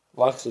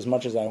Lux as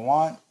much as I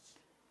want,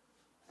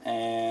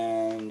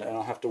 and I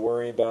don't have to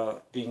worry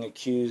about being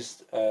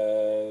accused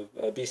of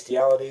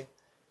bestiality.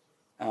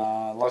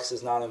 Lux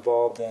is not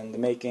involved in the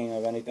making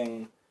of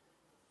anything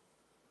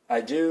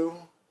I do,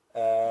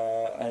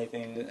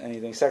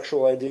 anything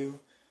sexual I do.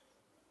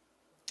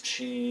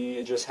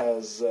 She just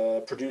has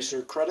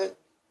producer credit.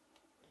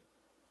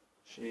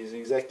 She's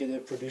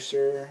executive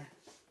producer,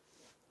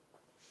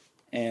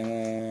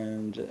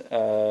 and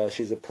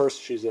she's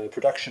a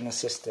production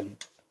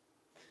assistant.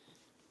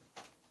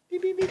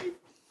 Beep, beep, beep, beep.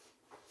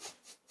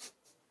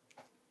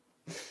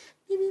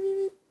 Beep, beep, beep,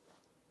 beep.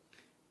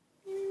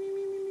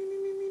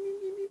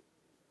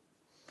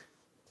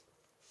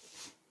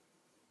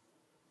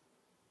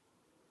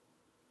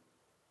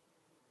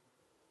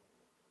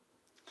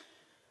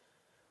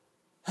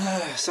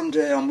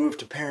 Someday I'll move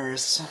to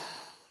Paris.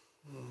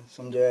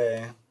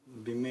 Someday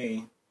it'll be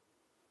me.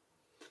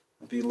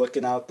 I'll be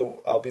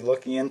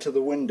looking into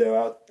the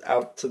window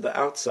out to the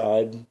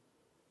outside.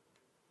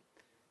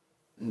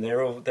 And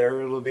there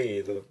it'll be,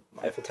 the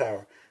Eiffel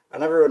Tower. I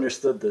never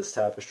understood this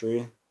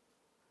tapestry.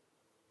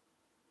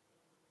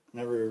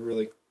 Never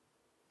really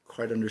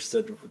quite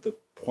understood the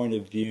point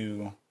of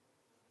view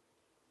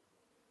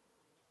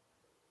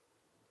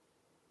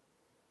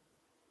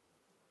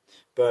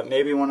But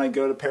maybe when I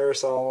go to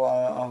Paris,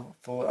 I'll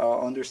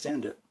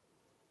understand it.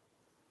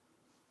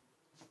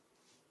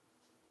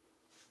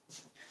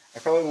 I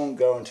probably won't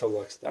go until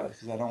Lux dies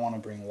because I don't want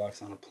to bring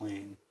Lux on a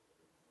plane.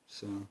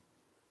 So,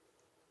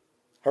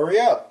 hurry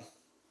up!